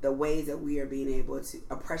the ways that we are being able to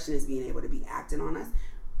oppression is being able to be acted on us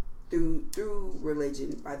through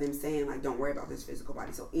religion by them saying like, don't worry about this physical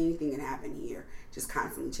body. So anything can happen here. Just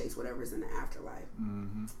constantly chase whatever's in the afterlife.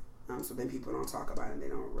 Mm-hmm. So then people don't talk about it and they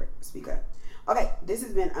don't speak up. Okay, this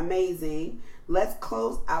has been amazing. Let's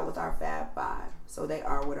close out with our Fab Five. So they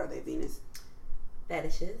are, what are they, Venus?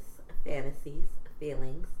 Fetishes, fantasies,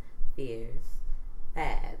 feelings, fears,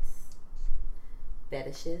 fads.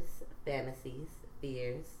 Fetishes, fantasies,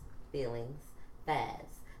 fears, feelings,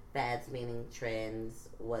 fads. Fads meaning trends,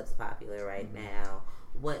 what's popular right now,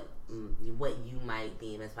 what you might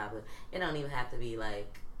deem as popular. It don't even have to be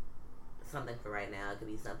like something for right now. It could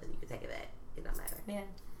be something you could take it back. It don't matter. Yeah.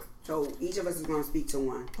 So each of us is going to speak to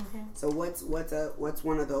one. Okay. So what's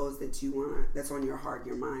one of those that you want, that's on your heart,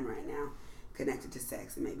 your mind right now, connected to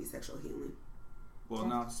sex and maybe sexual healing? Well,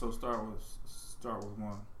 now, so start with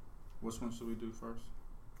one. Which one should we do first?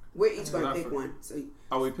 We're each going to pick one. So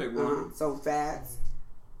we pick one. So fads,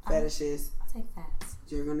 fetishes. I'll take fads.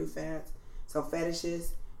 You're going to do fads. So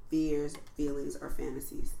fetishes, fears, feelings, or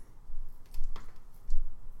fantasies.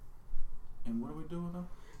 And what do we do with them?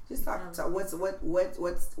 Just talk. So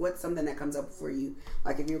what's something that comes up for you?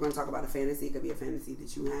 Like if you're going to talk about a fantasy, it could be a fantasy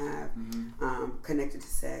that you have connected to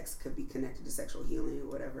sex, could be connected to sexual healing or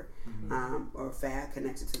whatever, or fad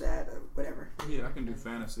connected to that or whatever. Yeah, I can do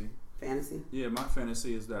fantasy. Fantasy. Yeah, my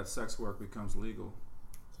fantasy is that sex work becomes legal.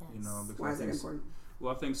 Yes. You know, because Why is that important?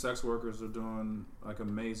 Well, I think sex workers are doing like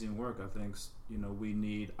amazing work. I think we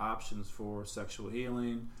need options for sexual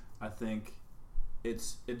healing. I think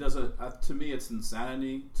it doesn't to me it's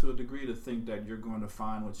insanity to a degree to think that you're going to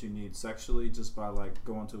find what you need sexually just by like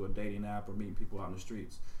going to a dating app or meeting people out in the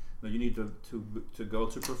streets. No, you need to go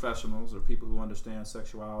to professionals or people who understand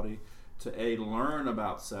sexuality to learn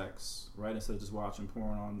about sex, right? Instead of just watching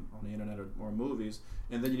porn on the internet or movies.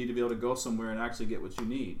 And then you need to be able to go somewhere and actually get what you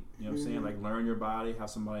need. You know what I'm saying? Like learn your body,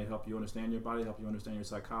 have somebody help you understand your body, help you understand your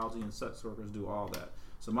psychology, and sex workers do all that.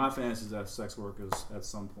 So my fantasy is that sex work is at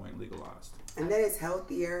some point legalized. And then it's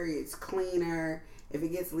healthier, it's cleaner. If it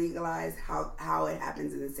gets legalized, how it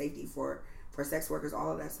happens and the safety for sex workers,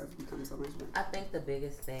 all of that stuff becomes so much better. I think the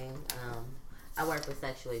biggest thing, I work with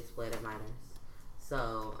sexually exploited minors.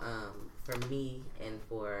 So for me and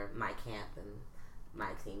for my camp and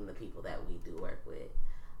my team, the people that we do work with,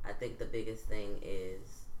 I think the biggest thing is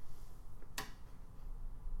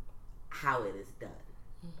how it is done.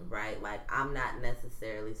 Right? Like, I'm not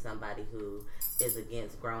necessarily somebody who is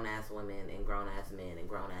against grown-ass women and grown-ass men and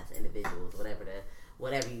grown-ass individuals,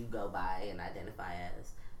 whatever you go by and identify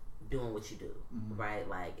as, doing what you do, right?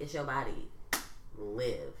 Like, it's your body.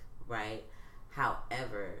 Live, right?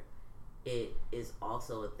 However, it is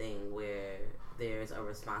also a thing where there's a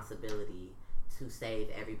responsibility to save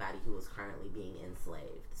everybody who is currently being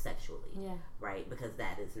enslaved sexually, right? Because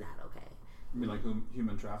that is not okay. You mean like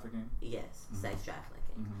human trafficking? Yes, sex trafficking.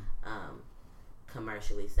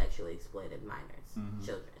 Commercially, sexually exploited minors,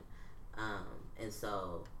 children.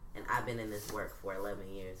 And I've been in this work for 11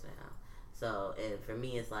 years now. So, and for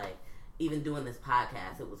me, it's like, even doing this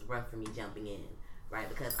podcast, it was rough for me jumping in, right?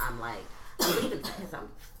 Because I'm like, I'm leaving sex.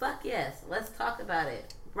 Fuck yes, let's talk about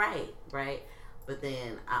it. Right? But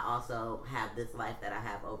then I also have this life that I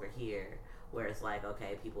have over here where it's like,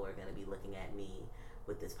 okay, people are going to be looking at me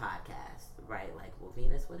with this podcast, right? Like, well,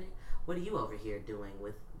 Venus, what are you over here doing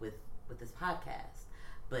with this podcast?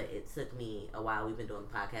 But it took me a while. We've been doing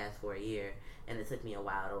the podcast for a year, and it took me a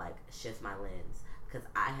while to like shift my lens because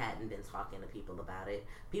I hadn't been talking to people about it.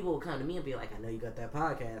 People would come to me and be like, "I know you got that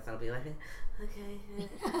podcast." I'll be like, "Okay,"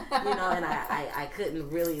 and I couldn't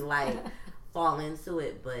really like fall into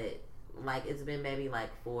it, but like it's been maybe like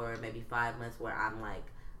 4, maybe 5 months where I'm like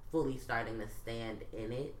fully starting to stand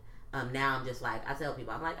in it. Now I'm just like, I tell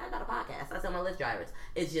people, I'm like, I got a podcast. I tell my Lyft drivers.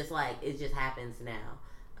 It's just like, it just happens now.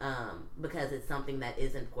 Because it's something that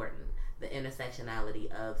is important. The intersectionality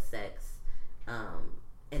of sex,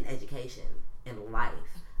 and education and life.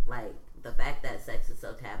 Like, the fact that sex is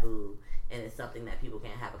so taboo and it's something that people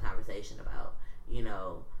can't have a conversation about,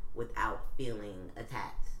 without feeling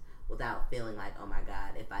attacked. Without feeling like, oh my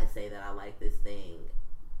God, if I say that I like this thing,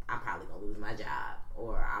 I'm probably gonna lose my job,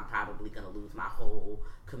 or I'm probably gonna lose my whole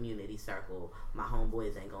community circle. My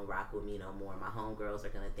homeboys ain't gonna rock with me no more. My homegirls are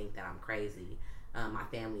gonna think that I'm crazy. My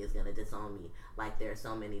family is gonna disown me. Like, there are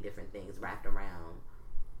so many different things wrapped around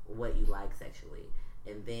what you like sexually.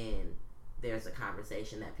 And then there's a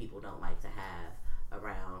conversation that people don't like to have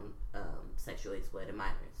around sexually exploited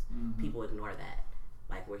minors. Mm-hmm. People ignore that.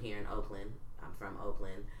 Like, we're here in Oakland. I'm from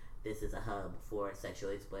Oakland. This is a hub for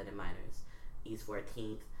sexually exploited minors. East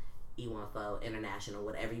 14th, E14, International,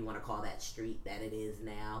 whatever you want to call that street that it is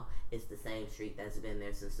now. It's the same street that's been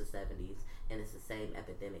there since the 70s, and it's the same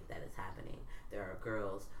epidemic that is happening. There are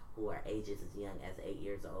girls who are ages as young as 8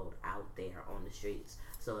 years old out there on the streets.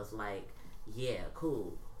 So it's like, yeah,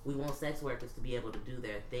 cool. We want sex workers to be able to do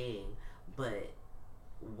their thing, but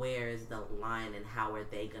where is the line, and how are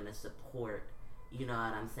they going to support, you know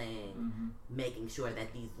what I'm saying, Mm-hmm. making sure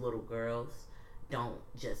that these little girls don't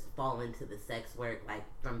just fall into the sex work, like,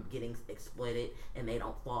 from getting exploited, and they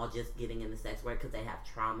don't fall just getting into sex work because they have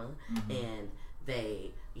trauma, Mm-hmm. and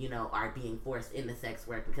they, you know, are being forced into sex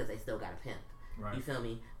work because they still got a pimp. Right. You feel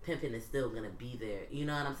me? Pimping is still gonna be there. You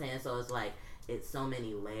know what I'm saying? So it's like, it's so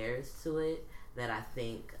many layers to it that I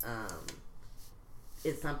think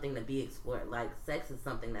it's something to be explored. Like, sex is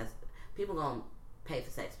something that's, people gonna pay for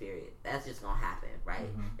sex, period. That's just gonna happen,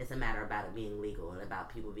 right? Mm-hmm. It's a matter about it being legal and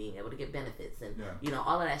about people being able to get benefits and, Yeah. you know,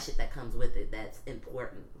 all of that shit that comes with it that's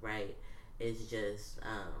important, right? It's just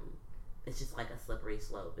like a slippery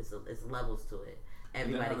slope. It's levels to it.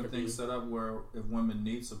 Everybody and then could having be things set up where if women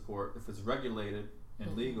need support, if it's regulated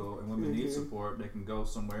and legal, and women need support, they can go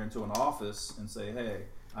somewhere into an office and say, "Hey,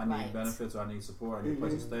 I need Right. benefits, or I need support, I need a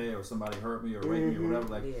place to stay, or somebody hurt me or raped me or whatever."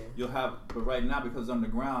 Like, Yeah. you'll have, but right now because it's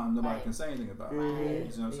underground, nobody Right. can say anything about it. Right. You know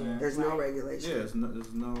what I'm saying? There's no regulation. Yeah,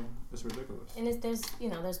 it's ridiculous. And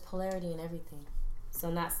there's polarity in everything. So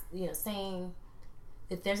not, saying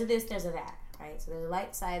if there's a this, there's a that, right? So there's a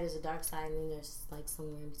light side, there's a dark side, and then there's like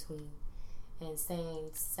somewhere in between. And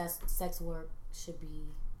saying sex work should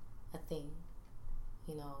be a thing,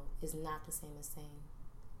 is not the same as saying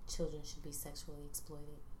children should be sexually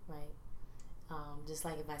exploited, right? Just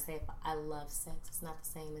like if I say, if I love sex, it's not the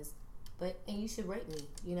same as, and you should rape me.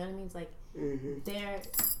 You know what I mean? It's like,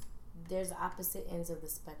 there's opposite ends of the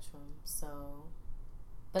spectrum. So,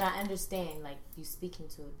 but I understand, like, you speaking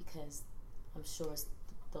to it, because I'm sure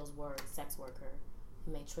those words, sex worker,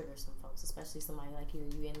 it may trigger some folks, especially somebody like you.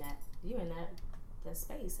 You're in that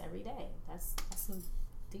space every day. That's some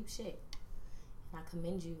deep shit. And I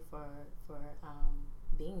commend you for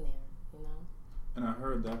being there. And I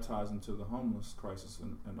heard that ties into the homeless crisis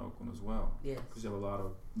in Oakland as well. Yes. Because you have a lot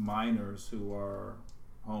of minors who are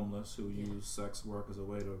homeless who use sex work as a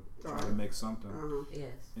way to try to make something.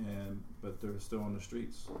 Yes. But they're still on the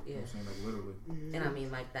streets. You know what I'm saying? Like, literally. And I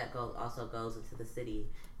mean, like, that also goes into the city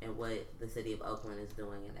and what the city of Oakland is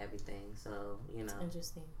doing and everything. So, It's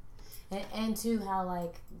interesting. And too, how,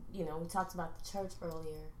 like, we talked about the church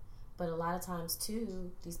earlier, but a lot of times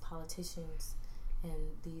too, these politicians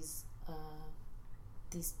and these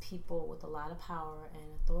people with a lot of power and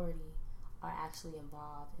authority are actually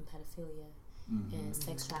involved in pedophilia and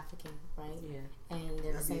sex trafficking, right? Yeah. And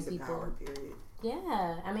they're the same people. Power, period.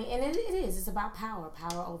 Yeah, I mean, and it is. It's about power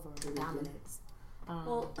over dominance.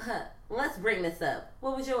 Well, let's bring this up.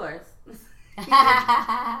 What was yours?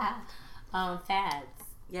 Fads.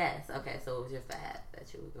 Yes. Okay. So what was your fad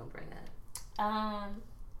that you were gonna bring up?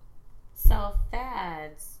 So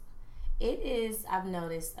fads. It is. I've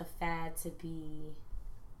noticed a fad to be.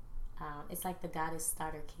 It's like the goddess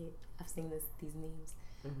starter kit. I've seen these memes.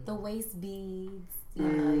 Mm-hmm. The waist beads.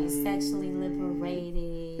 You're sexually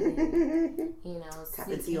liberated. Tap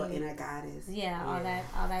into your inner goddess. Yeah,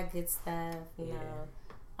 all that good stuff. You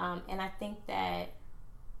know. And I think that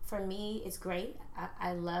for me, it's great.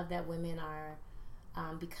 I love that women are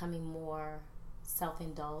becoming more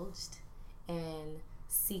self-indulged and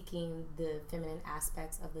seeking the feminine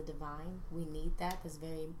aspects of the divine. We need that. That's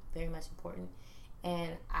very, very much important.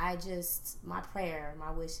 And my prayer,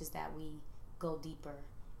 my wish is that we go deeper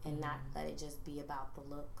and not let it just be about the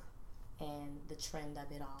look and the trend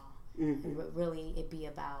of it all. And really it be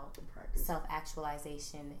about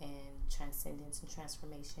self-actualization and transcendence and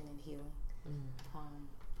transformation and healing.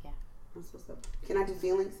 Yeah. That's what's up. Can I do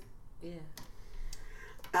feelings? Yeah.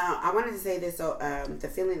 I wanted to say this. So the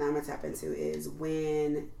feeling that I'm going to tap into is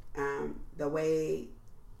when the way,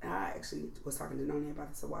 I actually was talking to Noni about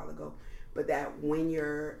this a while ago, but that when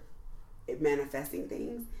you're manifesting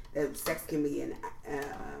things, that sex can be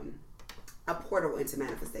a portal into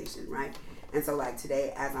manifestation, right? And so, like,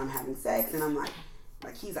 today as I'm having sex and I'm like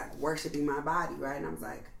he's like worshiping my body, right? And I was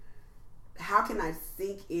like, how can I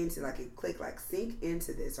sink into, like, it click, like, sink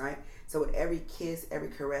into this, right? So with every kiss, every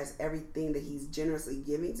caress, everything that he's generously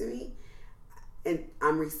giving to me, and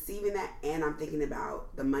I'm receiving that, and I'm thinking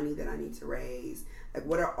about the money that I need to raise. Like,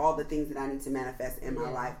 what are all the things that I need to manifest in my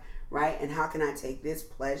life, right? And how can I take this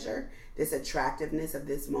pleasure, this attractiveness of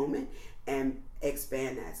this moment, and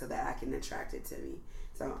expand that so that I can attract it to me?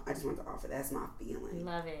 So I just want to offer that's my feeling.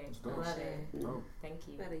 Love it. Love it. Mm-hmm. Thank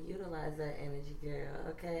you. You better utilize that energy, girl.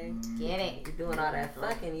 Okay. Get it. You're doing all that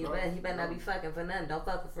fucking. You better not be fucking for nothing. Don't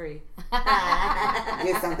fuck for free.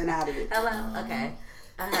 Get something out of it. Hello. Okay.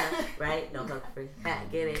 Right. Don't fuck for free.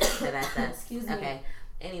 Get it. So that's that. Excuse me. Okay.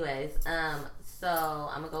 Anyways, so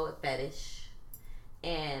I'm gonna go with fetish,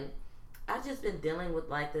 and I've just been dealing with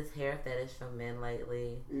like this hair fetish from men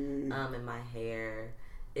lately. In my hair.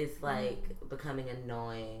 It's like becoming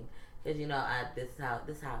annoying because this is how I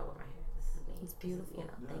wear my hair. This is me. It's beautiful.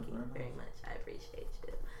 Thank you very much. I appreciate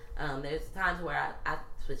you. There's times where I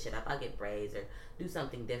switch it up. I get braids or do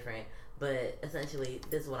something different, but essentially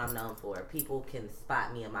this is what I'm known for. People can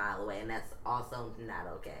spot me a mile away, and that's also not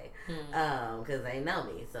okay because they know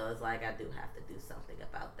me. So it's like I do have to do something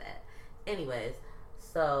about that. Anyways,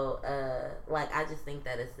 so like I just think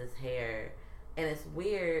that it's this hair, and it's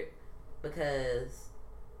weird because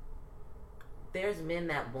there's men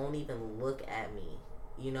that won't even look at me,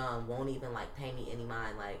 and won't even like pay me any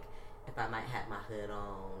mind, like if I might have my hood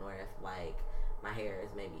on or if like my hair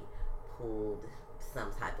is maybe pulled some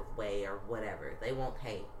type of way or whatever. They won't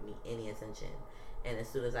pay me any attention. And as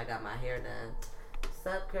soon as I got my hair done, what's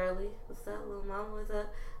up, Curly? What's up, little mama? What's up?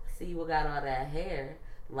 See, you got all that hair.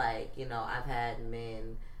 Like, I've had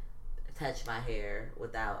men touch my hair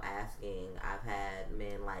without asking. I've had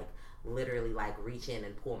men like literally like reach in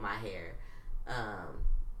and pull my hair.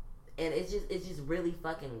 And it's just really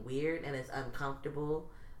fucking weird, and it's uncomfortable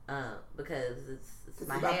because it's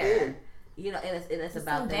my hair, and it's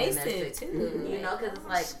about the invasive too, because it's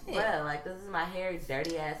like, well, like this is my hair,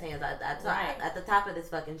 dirty ass hands. At the top of this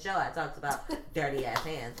fucking show, I talked about dirty ass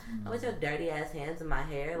hands. I want your dirty ass hands in my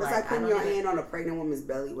hair. It's like putting your hand on a pregnant woman's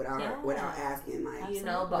belly without asking, like,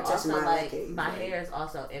 but also like my hair is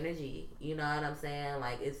also energy. You know what I'm saying?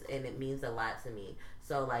 Like and it means a lot to me.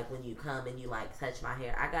 So, like, when you come and you, like, touch my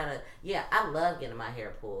hair, I love getting my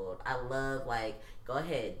hair pulled. I love, like, go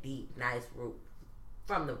ahead, deep, nice root,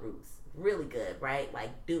 from the roots. Really good, right?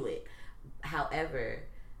 Like, do it. However,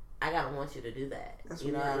 I gotta want you to do that. That's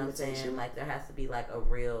you know what I'm saying? Like, there has to be, like, a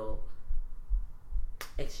real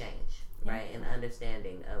exchange, right? And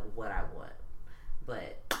understanding of what I want.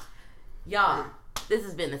 But, y'all, this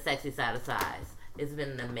has been the Sexy Side of Size. It's been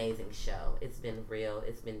an amazing show. It's been real.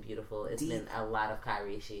 It's been beautiful. It's been a lot of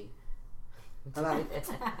Kairishi. A lot of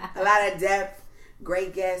depth.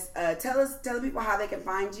 Great guests. Tell the people how they can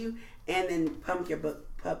find you, and then pump your book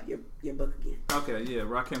again. Okay, yeah.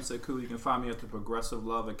 Rakim Sekou. You can find me at the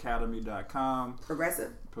ProgressiveLoveAcademy.com.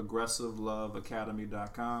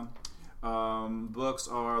 ProgressiveLoveAcademy.com. Books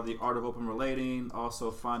are The Art of Open Relating,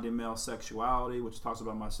 also Finding Male Sexuality, which talks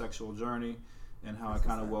about my sexual journey and how I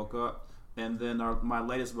kind of woke up. And then my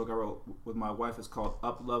latest book I wrote with my wife is called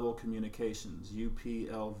Up Level Communications,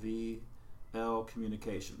 UPLVL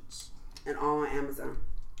Communications. And all on Amazon.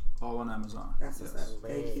 All on Amazon. That's what's up.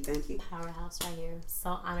 Thank you. Powerhouse right here.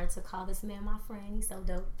 So honored to call this man my friend. He's so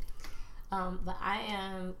dope. But I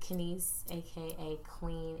am Kenise, a.k.a.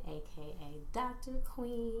 Queen, a.k.a. Dr.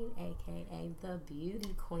 Queen, a.k.a. The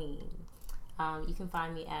Beauty Queen. You can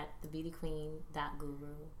find me at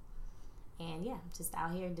thebeautyqueen.guru. And yeah, just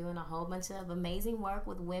out here doing a whole bunch of amazing work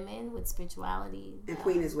with women, with spirituality. And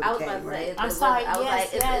Queen is with a K, right? I'm sorry.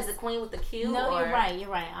 Is the Queen with the Q? No, you're right.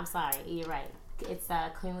 I'm sorry. You're right. It's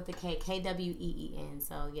Queen with the K, Kween.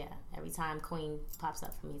 So yeah, every time Queen pops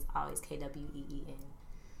up for me, it's always Kween.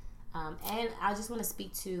 And I just want to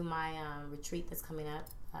speak to my retreat that's coming up.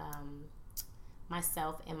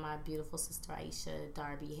 Myself and my beautiful sister Aisha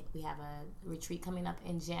Darby, we have a retreat coming up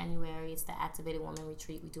in January. It's the Activated Woman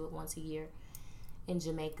Retreat. We do it once a year in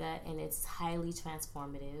Jamaica, and it's highly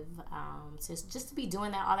transformative. Just to be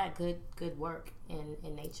doing all that good work in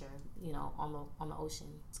nature, on the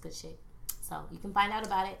ocean. It's good shit. So you can find out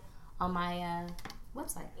about it on my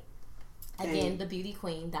website. Again,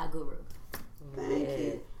 thebeautyqueen.guru. Thank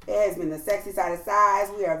you. It has been the Sexy Side of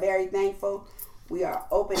Size. We are very thankful. We are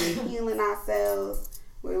open and healing ourselves.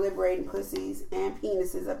 We're liberating pussies and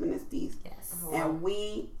penises up in this piece. Yes. And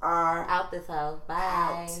we are out this hoe.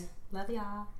 Bye. Out. Love y'all.